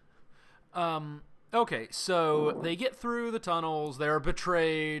Logue. Okay, so they get through the tunnels. They're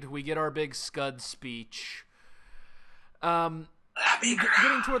betrayed. We get our big Scud speech. Getting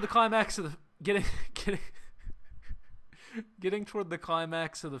toward the climax of the getting toward the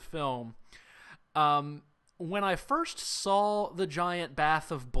climax of the film. When I first saw the giant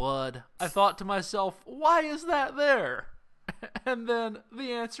bath of blood, I thought to myself, why is that there? And then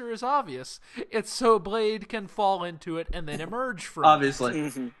the answer is obvious. It's so Blade can fall into it and then emerge from Obviously. it.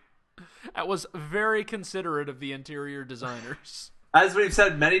 Obviously. That was very considerate of the interior designers. As we've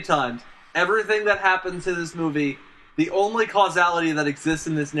said many times, everything that happens in this movie, the only causality that exists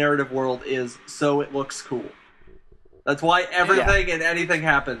in this narrative world is so it looks cool. That's why everything and anything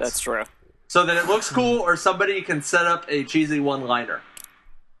happens. That's true. So that it looks cool, or somebody can set up a cheesy one-liner.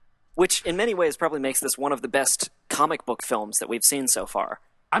 Which, in many ways, probably makes this one of the best comic book films that we've seen so far.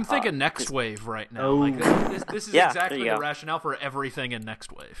 I'm thinking Next Wave right now. Like this is exactly the rationale for everything in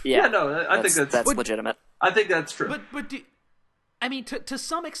Next Wave. Yeah, no, I think that's legitimate. I think that's true. But to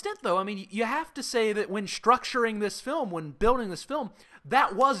some extent, though, I mean, you have to say that when structuring this film, when building this film,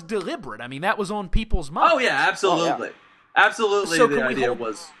 that was deliberate. I mean, that was on people's minds. Oh yeah, absolutely, absolutely. So the idea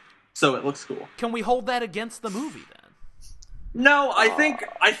was. So it looks cool. Can we hold that against the movie then? No, I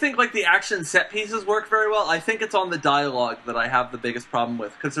think like the action set pieces work very well. I think it's on the dialogue that I have the biggest problem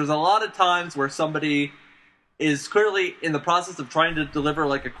with, because there's a lot of times where somebody is clearly in the process of trying to deliver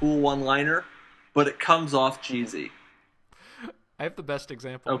like a cool one-liner, but it comes off cheesy. I have the best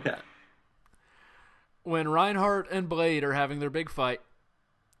example. Okay. When Reinhardt and Blade are having their big fight,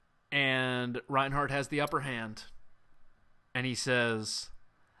 and Reinhardt has the upper hand, and he says,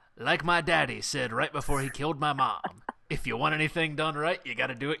 like my daddy said right before he killed my mom, if you want anything done right, you got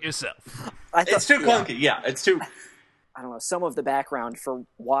to do it yourself. It's too clunky. Yeah, it's too... I don't know, some of the background for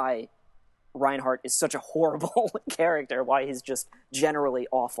why Reinhardt is such a horrible character, why he's just generally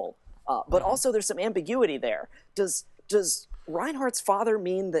awful. But also there's some ambiguity there. Does Reinhardt's father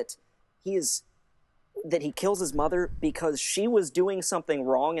mean that he kills his mother because she was doing something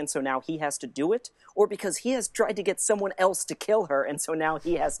wrong and so now he has to do it? Or because he has tried to get someone else to kill her and so now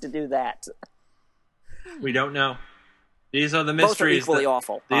he has to do that? We don't know. These are the mysteries. Both are equally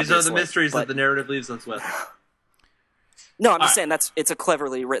awful. These are the mysteries that the narrative leaves us with. No, I'm just saying it's a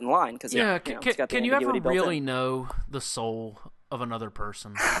cleverly written line. Cause, can you ever really know the soul of another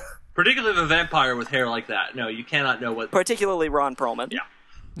person? Particularly the vampire with hair like that. No, you cannot know what... Particularly Ron Perlman.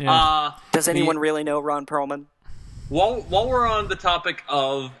 Yeah. Does anyone really know Ron Perlman? While we're on the topic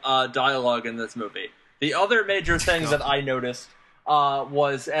of dialogue in this movie, the other major thing that I noticed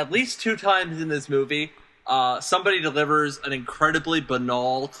was at least 2 times in this movie, somebody delivers an incredibly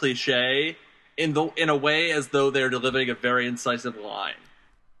banal cliche in a way as though they're delivering a very incisive line.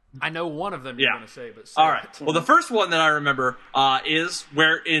 I know one of them you're going to say, but all right. Well, the first one that I remember is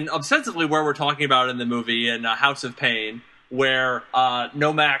ostensibly where we're talking about in the movie in House of Pain, where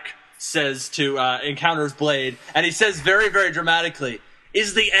Nomak encounters Blade, and he says very, very dramatically,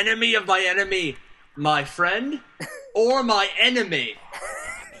 "Is the enemy of my enemy my friend or my enemy?"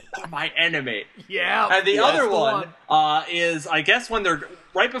 My enemy. Yeah. And the other one is, I guess, when they're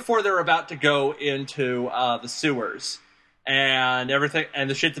right before they're about to go into the sewers, and everything, and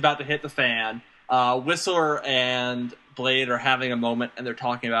the shit's about to hit the fan. Whistler and Blade are having a moment, and they're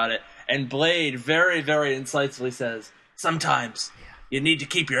talking about it. And Blade very, very incisively says, "Sometimes you need to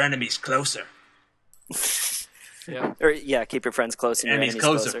keep your enemies closer." Keep your friends close and your enemies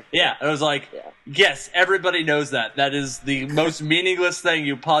closer. Yeah, it was like, yes, everybody knows that. That is the most meaningless thing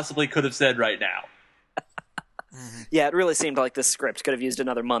you possibly could have said right now. Yeah, it really seemed like this script could have used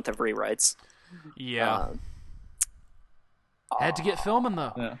another month of rewrites. Yeah. Had to get filming,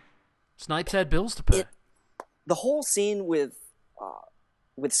 though. Yeah. Snipes had bills to pay. The whole scene with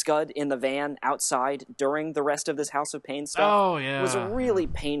Scud in the van outside during the rest of this House of Pain stuff was really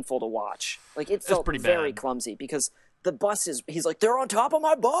painful to watch. Like, it felt very clumsy because the bus he's like, "They're on top of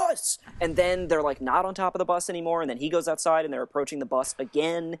my bus!" And then they're like not on top of the bus anymore, and then he goes outside and they're approaching the bus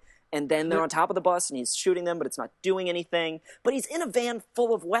again, and then they're on top of the bus and he's shooting them, but it's not doing anything. But he's in a van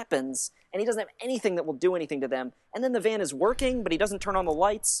full of weapons and he doesn't have anything that will do anything to them. And then the van is working, but he doesn't turn on the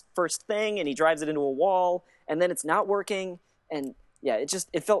lights first thing, and he drives it into a wall, and then it's not working, and yeah,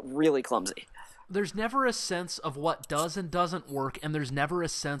 it felt really clumsy. There's never a sense of what does and doesn't work, and there's never a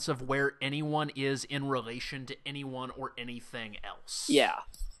sense of where anyone is in relation to anyone or anything else. Yeah.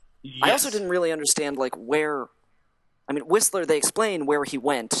 Yes. I also didn't really understand, like, where... I mean, Whistler, they explain where he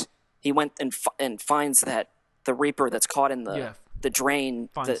went. He went and finds that the Reaper that's caught in the drain...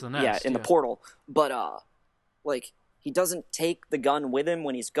 Finds the nest, in the portal. But, like, he doesn't take the gun with him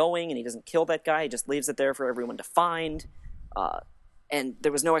when he's going, and he doesn't kill that guy. He just leaves it there for everyone to find. And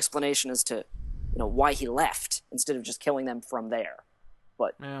there was no explanation as to, why he left instead of just killing them from there.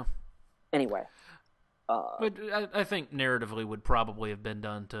 But anyway, but I think narratively would probably have been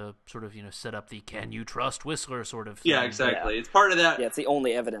done to sort of set up the "can you trust Whistler" sort of thing. Yeah, exactly. It's part of that. Yeah, it's the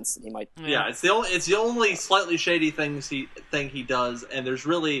only evidence that he might. Yeah, it's the only slightly shady thing he does, and there's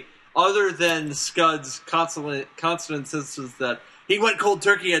really, other than Scud's constant instances that he went cold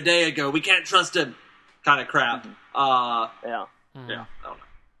turkey a day ago, we can't trust him, kind of crap. Mm-hmm. Yeah, I don't know.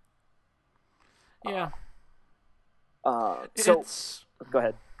 Yeah. So, go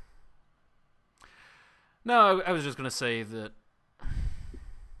ahead. No, I was just going to say that,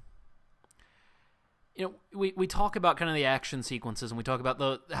 we talk about kind of the action sequences, and we talk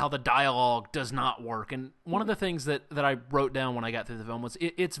about how the dialogue does not work. And one of the things that I wrote down when I got through the film was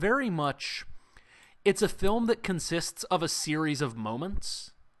it's very much, it's a film that consists of a series of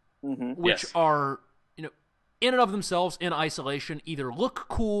moments, which are, in and of themselves, in isolation, either look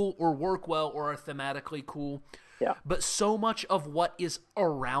cool or work well or are thematically cool. Yeah. But so much of what is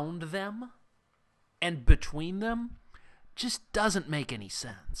around them and between them just doesn't make any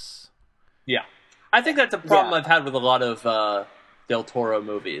sense. Yeah. I think that's a problem I've had with a lot of Del Toro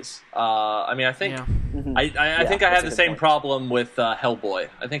movies. I think I think I had the same problem with Hellboy.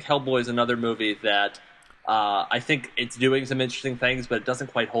 I think Hellboy is another movie that I think it's doing some interesting things, but it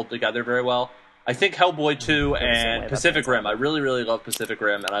doesn't quite hold together very well. I think Hellboy 2 and Pacific Rim, I really, really love Pacific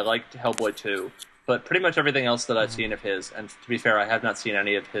Rim, and I liked Hellboy 2, but pretty much everything else that I've seen of his, and to be fair, I have not seen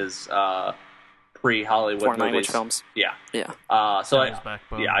any of his pre-Hollywood Foreign movies. language films. Yeah. Yeah. So Devil's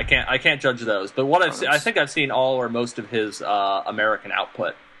Backbone. I can't judge those. But what I think I've seen all or most of his American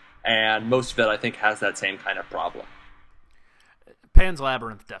output, and most of it I think has that same kind of problem. Pan's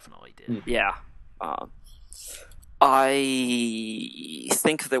Labyrinth definitely did. Yeah. I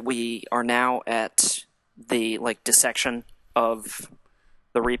think that we are now at the dissection of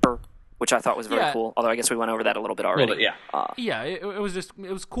the Reaper, which I thought was very cool. Although I guess we went over that a little bit already. Yeah. Yeah, it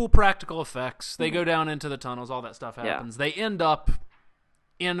was cool practical effects. They go down into the tunnels, all that stuff happens. They end up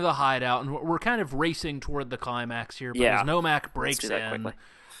in the hideout, and we're kind of racing toward the climax here. But as Nomak breaks in, quickly.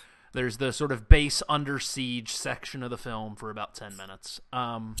 There's the sort of base under siege section of the film for about 10 minutes.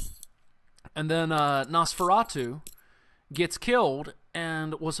 And then Nosferatu gets killed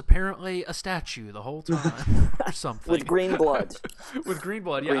and was apparently a statue the whole time or something. With green blood. With green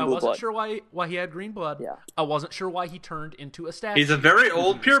blood, yeah. I wasn't sure why he had green blood. Yeah. I wasn't sure why he turned into a statue. He's a very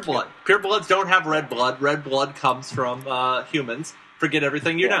old pureblood. Purebloods don't have red blood. Red blood comes from humans. Forget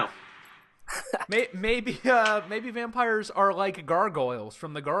everything you know. Maybe vampires are like gargoyles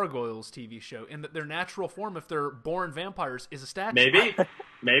from the Gargoyles TV show, in that their natural form, if they're born vampires, is a statue.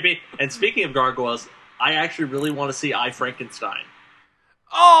 Maybe. And speaking of gargoyles, I actually really want to see I, Frankenstein.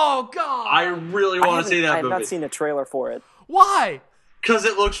 Oh, God! I really want to see that movie. I have not seen a trailer for it. Why? Because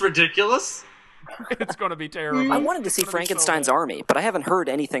it looks ridiculous. It's going to be terrible. I wanted to see Frankenstein's Army, but I haven't heard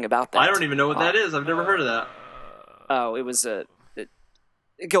anything about that. I don't even know what that is. I've never heard of that. Oh, it was a...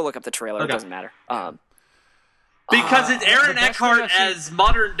 Go look up the trailer. Okay. It doesn't matter. Because it's Aaron the best thing Eckhart I've seen- as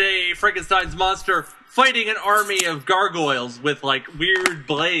modern-day Frankenstein's monster fighting an army of gargoyles with, weird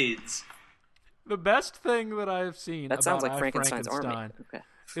blades. The best thing that I've seen That sounds about like I, Frankenstein's Frankenstein Army.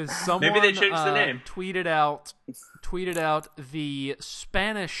 Okay. is someone Maybe they changed the name. tweeted out the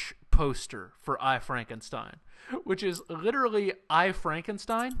Spanish poster for I, Frankenstein, which is literally I,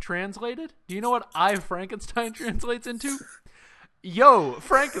 Frankenstein translated. Do you know what I, Frankenstein translates into? Yo,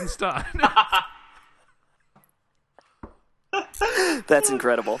 Frankenstein. That's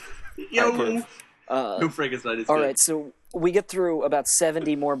incredible. Yo, approve. who Frankenstein is All good. right, so we get through about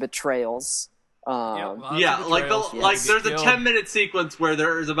 70 more betrayals. Yeah, there's a 10-minute sequence where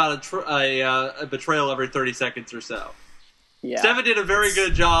there is about a betrayal every 30 seconds or so. Yeah. Steven did a very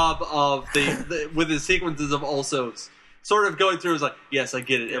good job of with his sequences of also sort of going through. Is like, yes, I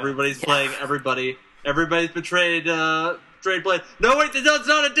get it. Everybody's playing everybody. Everybody's betrayed. Betrayed Blade. No, wait, the Dun's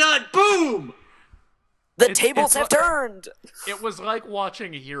not a dud. Boom. The tables have turned. It was like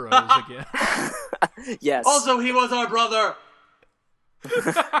watching Heroes again. Yes. Also, he was our brother.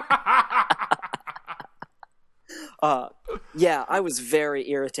 Yeah, I was very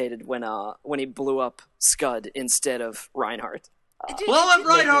irritated when he blew up Scud instead of Reinhardt. Blow up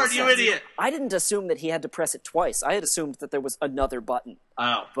Reinhardt, you sense. idiot! I didn't assume that he had to press it twice. I had assumed that there was another button.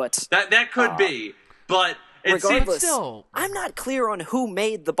 Oh, But that could be, but it seems regardless, still- I'm not clear on who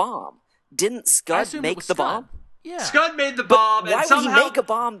made the bomb. Didn't I Scud assumed it make was the Scud. bomb? Yeah. Scud made the bomb, Why and would somehow he make a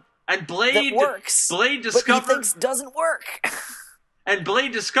bomb and Blade that works? Blade but he discovered thinks doesn't work. and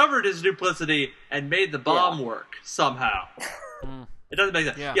Blade discovered his duplicity and made the bomb work somehow. It doesn't make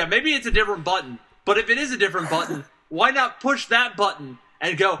sense. Yeah. Yeah, maybe it's a different button, but if it is a different button, why not push that button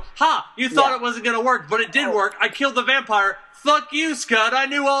and go, "Ha! You thought Yeah. it wasn't going to work, but it did work. I killed the vampire. Fuck you, Scud. I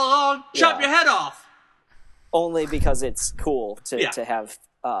knew all along. Chop Yeah. your head off." Only because it's cool Yeah. to have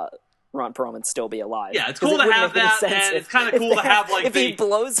Ron Perlman still be alive. Yeah, it's 'Cause cool it to wouldn't have make any that, sense and if- it's kind of if cool they to have like if he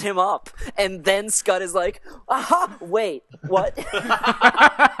blows him up and then Scud is like, aha, wait, what?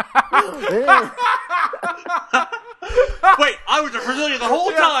 Wait, I was a Brazilian the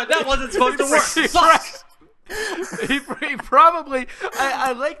whole time. That wasn't supposed to work. Fuck. He probably.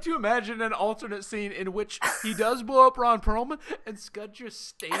 I like to imagine an alternate scene in which he does blow up Ron Perlman and Scud just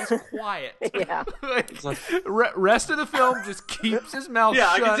stays quiet. Yeah. Rest of the film just keeps his mouth Yeah,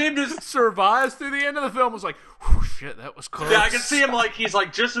 I shut. can see him just- survives through the end of the film. Was like, whew, shit, that was close. Yeah, I can see him like he's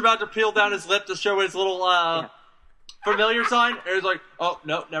like just about to peel down his lip to show his little familiar sign. And he's like, "Oh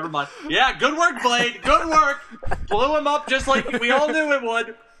no, never mind." Yeah, good work, Blade. Good work. Blew him up just like we all knew it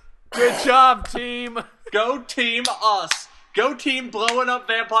would. Good job, team. Go team us. Go team blowing up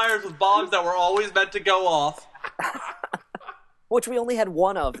vampires with bombs that were always meant to go off. Which we only had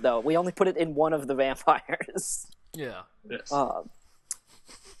one of, though. We only put it in one of the vampires. Yeah. Yes. Uh,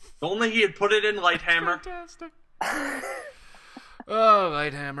 If only he had put it in Lighthammer. Fantastic. Oh,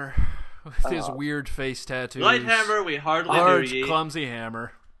 Lighthammer. With his weird face tattoos. Lighthammer, we hardly Large, knew ye. clumsy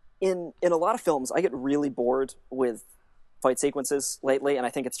hammer. in a lot of films, I get really bored with fight sequences lately, and I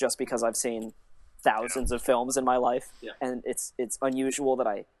think it's just because I've seen thousands of films in my life, and it's unusual that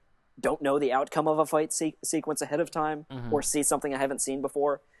I don't know the outcome of a fight sequence ahead of time or see something I haven't seen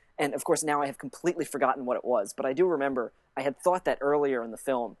before. And of course, now I have completely forgotten what it was, but I do remember I had thought that earlier in the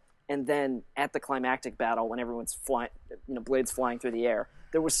film, and then at the climactic battle, when everyone's flying, blades flying through the air,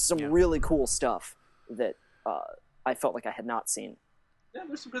 there was some really cool stuff that I felt like I had not seen. Yeah,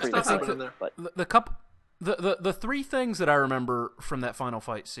 there's some good stuff happening there. But the three things that I remember from that final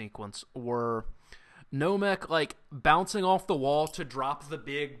fight sequence were Nomek like bouncing off the wall to drop the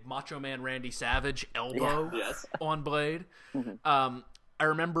big Macho Man Randy Savage elbow on Blade. Mm-hmm. I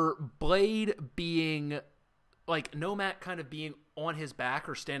remember Blade being like Nomek kind of being on his back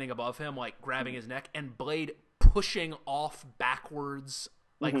or standing above him, like grabbing his neck, and Blade pushing off backwards,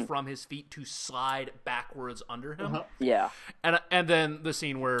 like from his feet to slide backwards under him. Yeah, and then the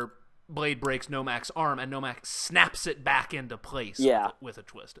scene where Blade breaks Nomek's arm and Nomek snaps it back into place. With a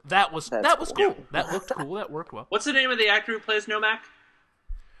twist. That was cool. Yeah. That looked cool. That worked well. What's the name of the actor who plays Nomek?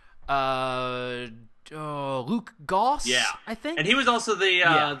 Luke Goss. Yeah, I think. And he was also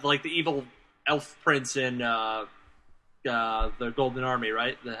the like the evil elf prince in the Golden Army,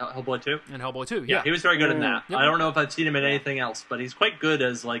 right? The Hellboy 2? And Hellboy 2, Yeah, he was very good in that. Yep. I don't know if I've seen him in anything else, but he's quite good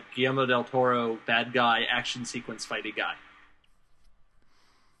as like Guillermo del Toro, bad guy, action sequence fighty guy.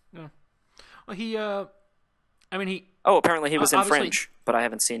 Yeah. Well, he apparently he was in obviously, Fringe, but I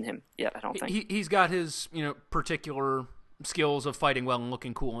haven't seen him yet, I don't think. He's got his, particular skills of fighting well and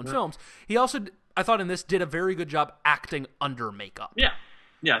looking cool in films. He also, I thought in this, did a very good job acting under makeup. Yeah.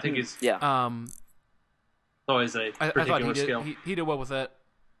 Yeah, I think he's... Yeah. Always a particular I thought skill. He did well with that.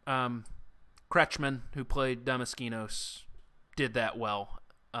 Kretschmann, who played Damaskinos, did that well.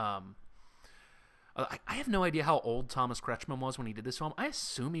 I have no idea how old Thomas Kretschmann was when he did this film. I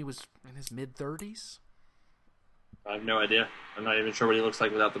assume he was in his mid-30s. I have no idea. I'm not even sure what he looks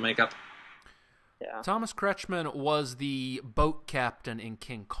like without the makeup. Yeah. Thomas Kretschmann was the boat captain in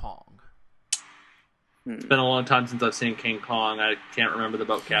King Kong. It's been a long time since I've seen King Kong. I can't remember the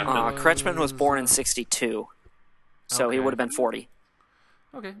boat captain. Kretschmann was born in 1962, so he would have been 40.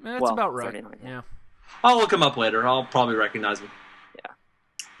 Okay, that's about right. 39, yeah. I'll look him up later. I'll probably recognize him. Yeah.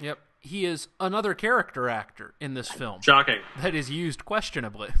 Yep. He is another character actor in this film. Shocking. That is used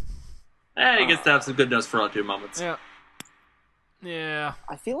questionably. He gets to have some good Nosferatu moments. Yeah. Yeah.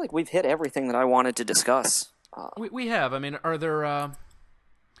 I feel like we've hit everything that I wanted to discuss. We have. I mean, are there...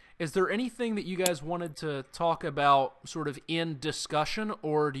 is there anything that you guys wanted to talk about sort of in discussion,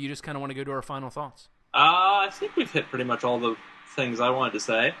 or do you just kind of want to go to our final thoughts? I think we've hit pretty much all the things I wanted to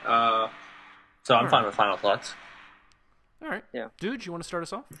say. So I'm fine with final thoughts. All right. Yeah. Dude, you want to start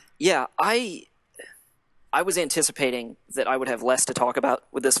us off? Yeah, I was anticipating that I would have less to talk about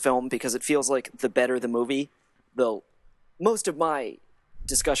with this film because it feels like the better the movie, though most of my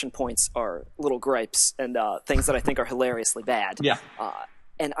discussion points are little gripes and things that I think are hilariously bad. Yeah.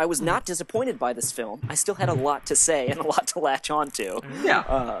 And I was not disappointed by this film. I still had a lot to say and a lot to latch on to.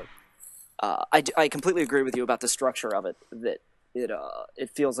 Yeah. I completely agree with you about the structure of it, that it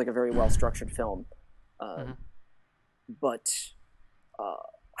feels like a very well-structured film. But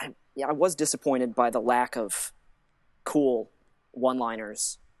I was disappointed by the lack of cool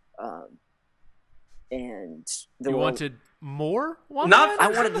one-liners. And you wanted more one-liners? I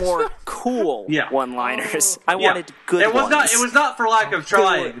wanted more cool one-liners. I wanted good It was ones. It was not for lack of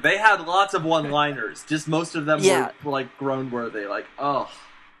trying. They had lots of one-liners. Just most of them were like groan-worthy. Like,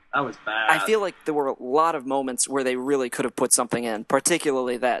 that was bad. I feel like there were a lot of moments where they really could have put something in,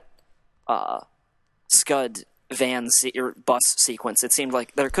 particularly that Scud van bus sequence. It seemed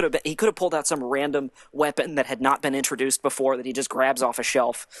like he could have pulled out some random weapon that had not been introduced before that he just grabs off a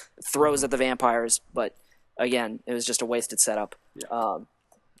shelf, throws at the vampires, but again, it was just a wasted setup. Yeah.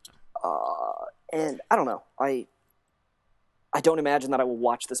 And I don't know. I don't imagine that I will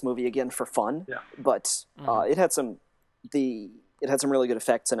watch this movie again for fun. Yeah. But it had some really good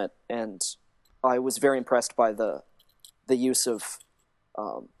effects in it, and I was very impressed by the use of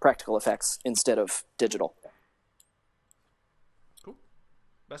practical effects instead of digital. Cool.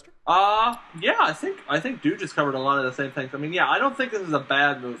 Bester? Yeah, I think Dude just covered a lot of the same things. I mean, I don't think this is a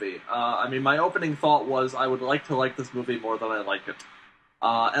bad movie. I mean, my opening thought was I would like to like this movie more than I like it.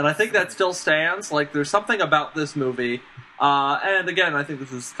 And I think that still stands. Like, there's something about this movie, and again, I think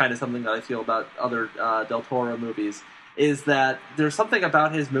this is kind of something that I feel about other Del Toro movies, is that there's something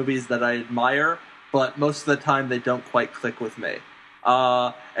about his movies that I admire, but most of the time they don't quite click with me.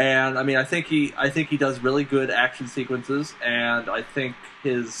 And I mean, I think he does really good action sequences, and I think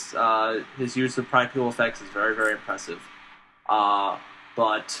his use of practical effects is very, very impressive.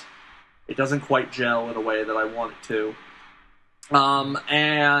 But it doesn't quite gel in a way that I want it to.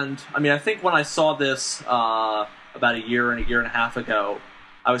 And I mean, I think when I saw this about a year and a half ago,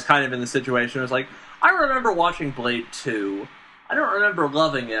 I was kind of in the situation. I was like, I remember watching Blade 2. I don't remember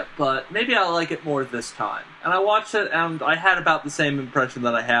loving it, but maybe I like it more this time. And I watched it, and I had about the same impression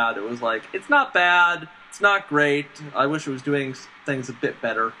that I had. It was like, it's not bad, it's not great. I wish it was doing things a bit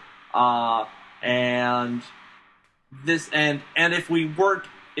better. And if we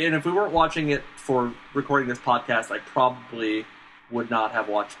weren't watching it for recording this podcast, I probably would not have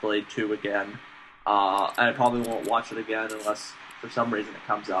watched Blade 2 again. And I probably won't watch it again unless for some reason it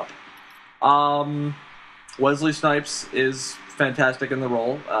comes up. Wesley Snipes is fantastic in the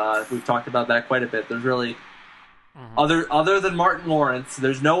role. We've talked about that quite a bit. There's really other than Martin Lawrence,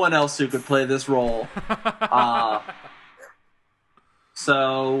 there's no one else who could play this role.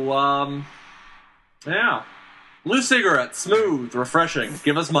 Yeah. Blue cigarettes, smooth, refreshing.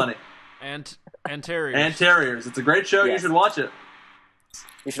 Give us money. And Terriers. And Terriers. It's a great show. Yes. You should watch it.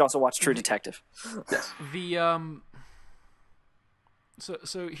 You should also watch True Detective. Yes.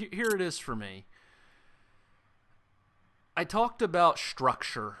 So here it is for me. I talked about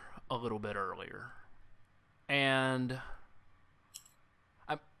structure a little bit earlier, and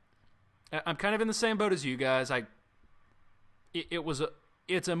I'm kind of in the same boat as you guys.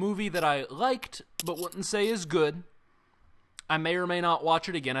 It's a movie that I liked, but wouldn't say is good. I may or may not watch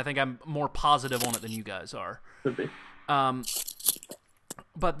it again. I think I'm more positive on it than you guys are. Could be.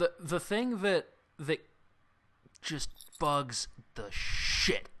 But the thing that just bugs the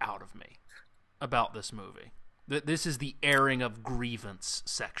shit out of me about this movie, this is the airing of grievance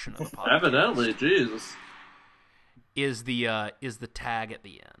section of the podcast. Evidently, Jesus. Is the tag at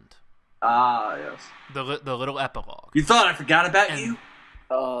the end? Ah, yes. The little epilogue. You thought I forgot about you?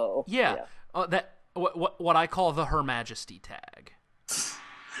 Oh, Yeah. That what I call the Her Majesty tag.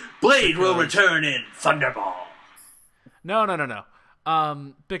 Blade will return in Thunderball. No.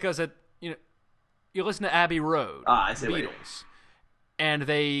 Because you listen to Abbey Road, I see. Beatles, and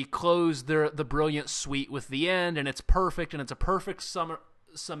they close the brilliant suite with the end, and it's perfect, and it's a perfect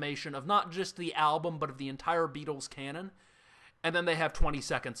summation of not just the album but of the entire Beatles canon. And then they have 20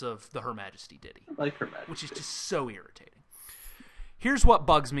 seconds of the Her Majesty ditty, I like Her Majesty, which is just so irritating. Here's what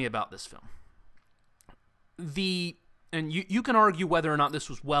bugs me about this film. And you can argue whether or not this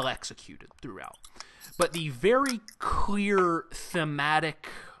was well executed throughout, but the very clear thematic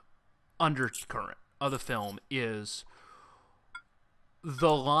undercurrent of the film is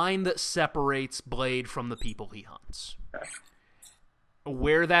the line that separates Blade from the people he hunts. Okay.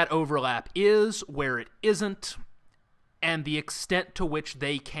 Where that overlap is, where it isn't, and the extent to which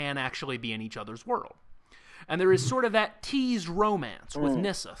they can actually be in each other's world. And there is sort of that teased romance with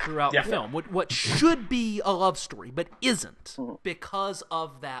Nyssa throughout the film. What should be a love story, but isn't because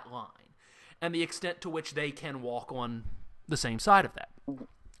of that line. And the extent to which they can walk on the same side of that.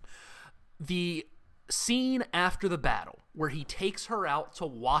 The scene after the battle, where he takes her out to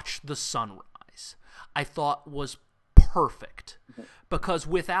watch the sunrise, I thought was perfect. Because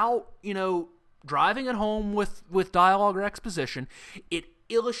without, driving it home with dialogue or exposition, it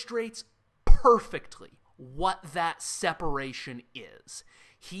illustrates perfectly what that separation is.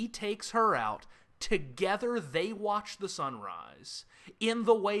 He takes her out. Together they watch the sunrise in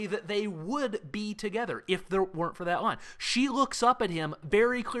the way that they would be together if there weren't for that line. She looks up at him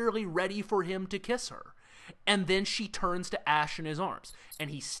very clearly ready for him to kiss her. And then she turns to Ash in his arms. And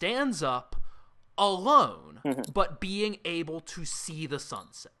he stands up alone, but being able to see the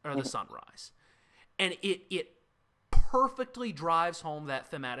sunset or the sunrise. And it perfectly drives home that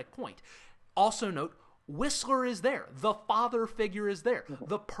thematic point. Also note, Whistler is there. The father figure is there.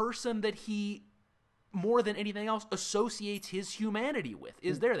 The person that he, more than anything else, associates his humanity with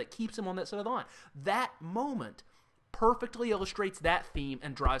is there, that keeps him on that side of the line. That moment perfectly illustrates that theme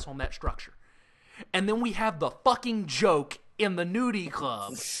and drives home that structure. And then we have the fucking joke in the nudie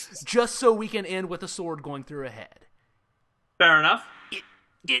club just so we can end with a sword going through a head. Fair enough.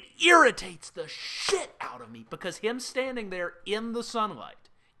 It irritates the shit out of me because him standing there in the sunlight,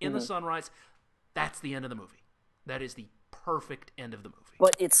 in the sunrise, that's the end of the movie. That is the perfect end of the movie.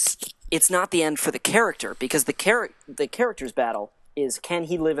 But it's not the end for the character, because the character's battle is, can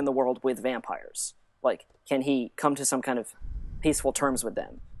he live in the world with vampires? Like, can he come to some kind of peaceful terms with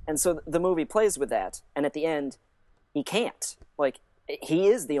them? And so the movie plays with that, and at the end, he can't. Like, he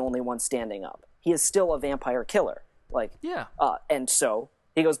is the only one standing up. He is still a vampire killer. Like, yeah. And so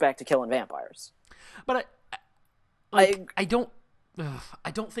he goes back to killing vampires. But I don't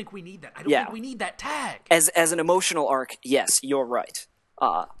think we need that. I don't think we need that tag. As an emotional arc, yes, you're right.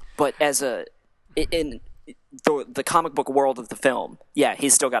 But in the comic book world of the film, yeah,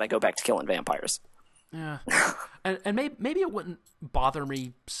 he's still got to go back to killing vampires. Yeah, and maybe it wouldn't bother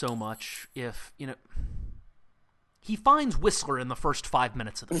me so much if he finds Whistler in the first 5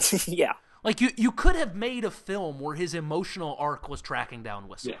 minutes of the movie. Yeah, Like, you could have made a film where his emotional arc was tracking down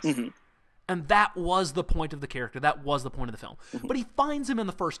Whistle. Yes. And that was the point of the character. That was the point of the film. But he finds him in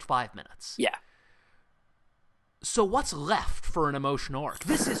the first 5 minutes. Yeah. So what's left for an emotional arc?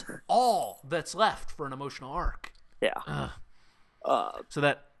 This is all that's left for an emotional arc. Yeah. So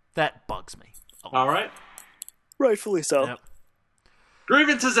that bugs me. All right. Rightfully so. Yep.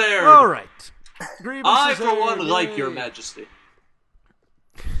 Grievances aired. All right. Grievances I, for one, aired. like Yay. your majesty.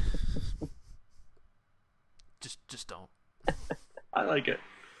 Just don't. I like it.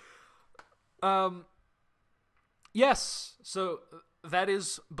 Yes. So that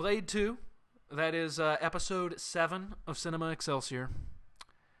is Blade 2. That is episode 7 of Cinema Excelsior.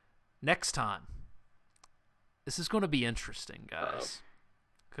 Next time, this is going to be interesting, guys,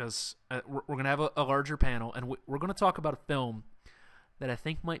 because we're going to have a larger panel, and we're going to talk about a film that I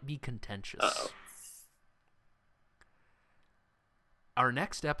think might be contentious. Uh-oh. Our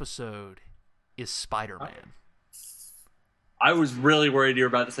next episode is Spider-Man. I was really worried you were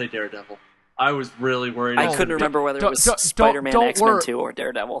about to say Daredevil. I was really worried. I couldn't remember whether it was Spider-Man, X-Men 2, or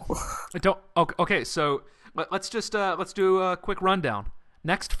Daredevil. Okay, so let's just let's do a quick rundown.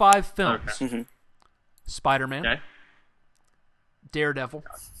 Next 5 films: Okay. Spider-Man, Okay. Daredevil,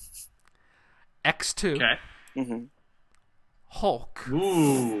 X2, Okay. Hulk,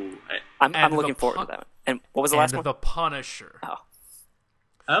 Ooh. I'm And looking the forward to that. And what was the last and one? The Punisher. Oh.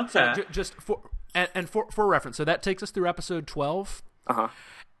 Okay. Just for reference, so that takes us through episode 12. Uh-huh.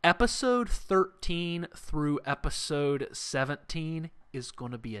 Episode 13 through episode 17 is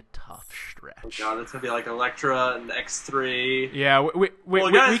going to be a tough stretch. God, it's gonna be like Elektra and X3. Yeah, we Well,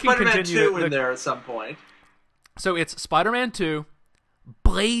 can Spider-Man continue 2 in there at some point. So it's Spider-Man 2,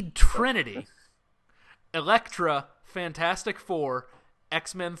 Blade Trinity, Elektra, Fantastic Four,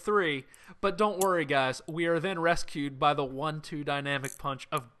 X-Men 3, but don't worry, guys, we are then rescued by the 1-2 dynamic punch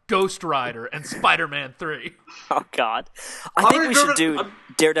of Ghost Rider and Spider-Man 3. Oh, God. I think we should do I'm-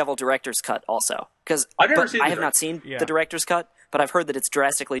 Daredevil Director's Cut also. Because I've never seen I the have not direct- seen Yeah. the Director's Cut, but I've heard that it's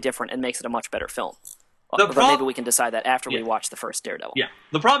drastically different and makes it a much better film. The But prob- maybe we can decide that after we Yeah. watch the first Daredevil. Yeah.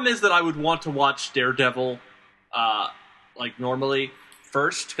 The problem is that I would want to watch Daredevil, like normally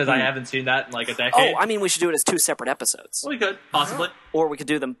first because I haven't seen that in like a decade. Oh, I mean, we should do it as 2 separate episodes. We could possibly. Or we could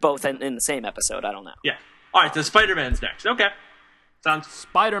do them both in the same episode. I don't know. Yeah. All right. So Spider-Man's next. Okay. Sounds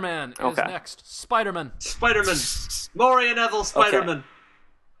Spider-Man is Okay. next. Spider-Man. Spider-Man. Maury and Ethel Spider-Man.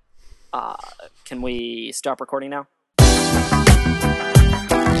 Can we stop recording now?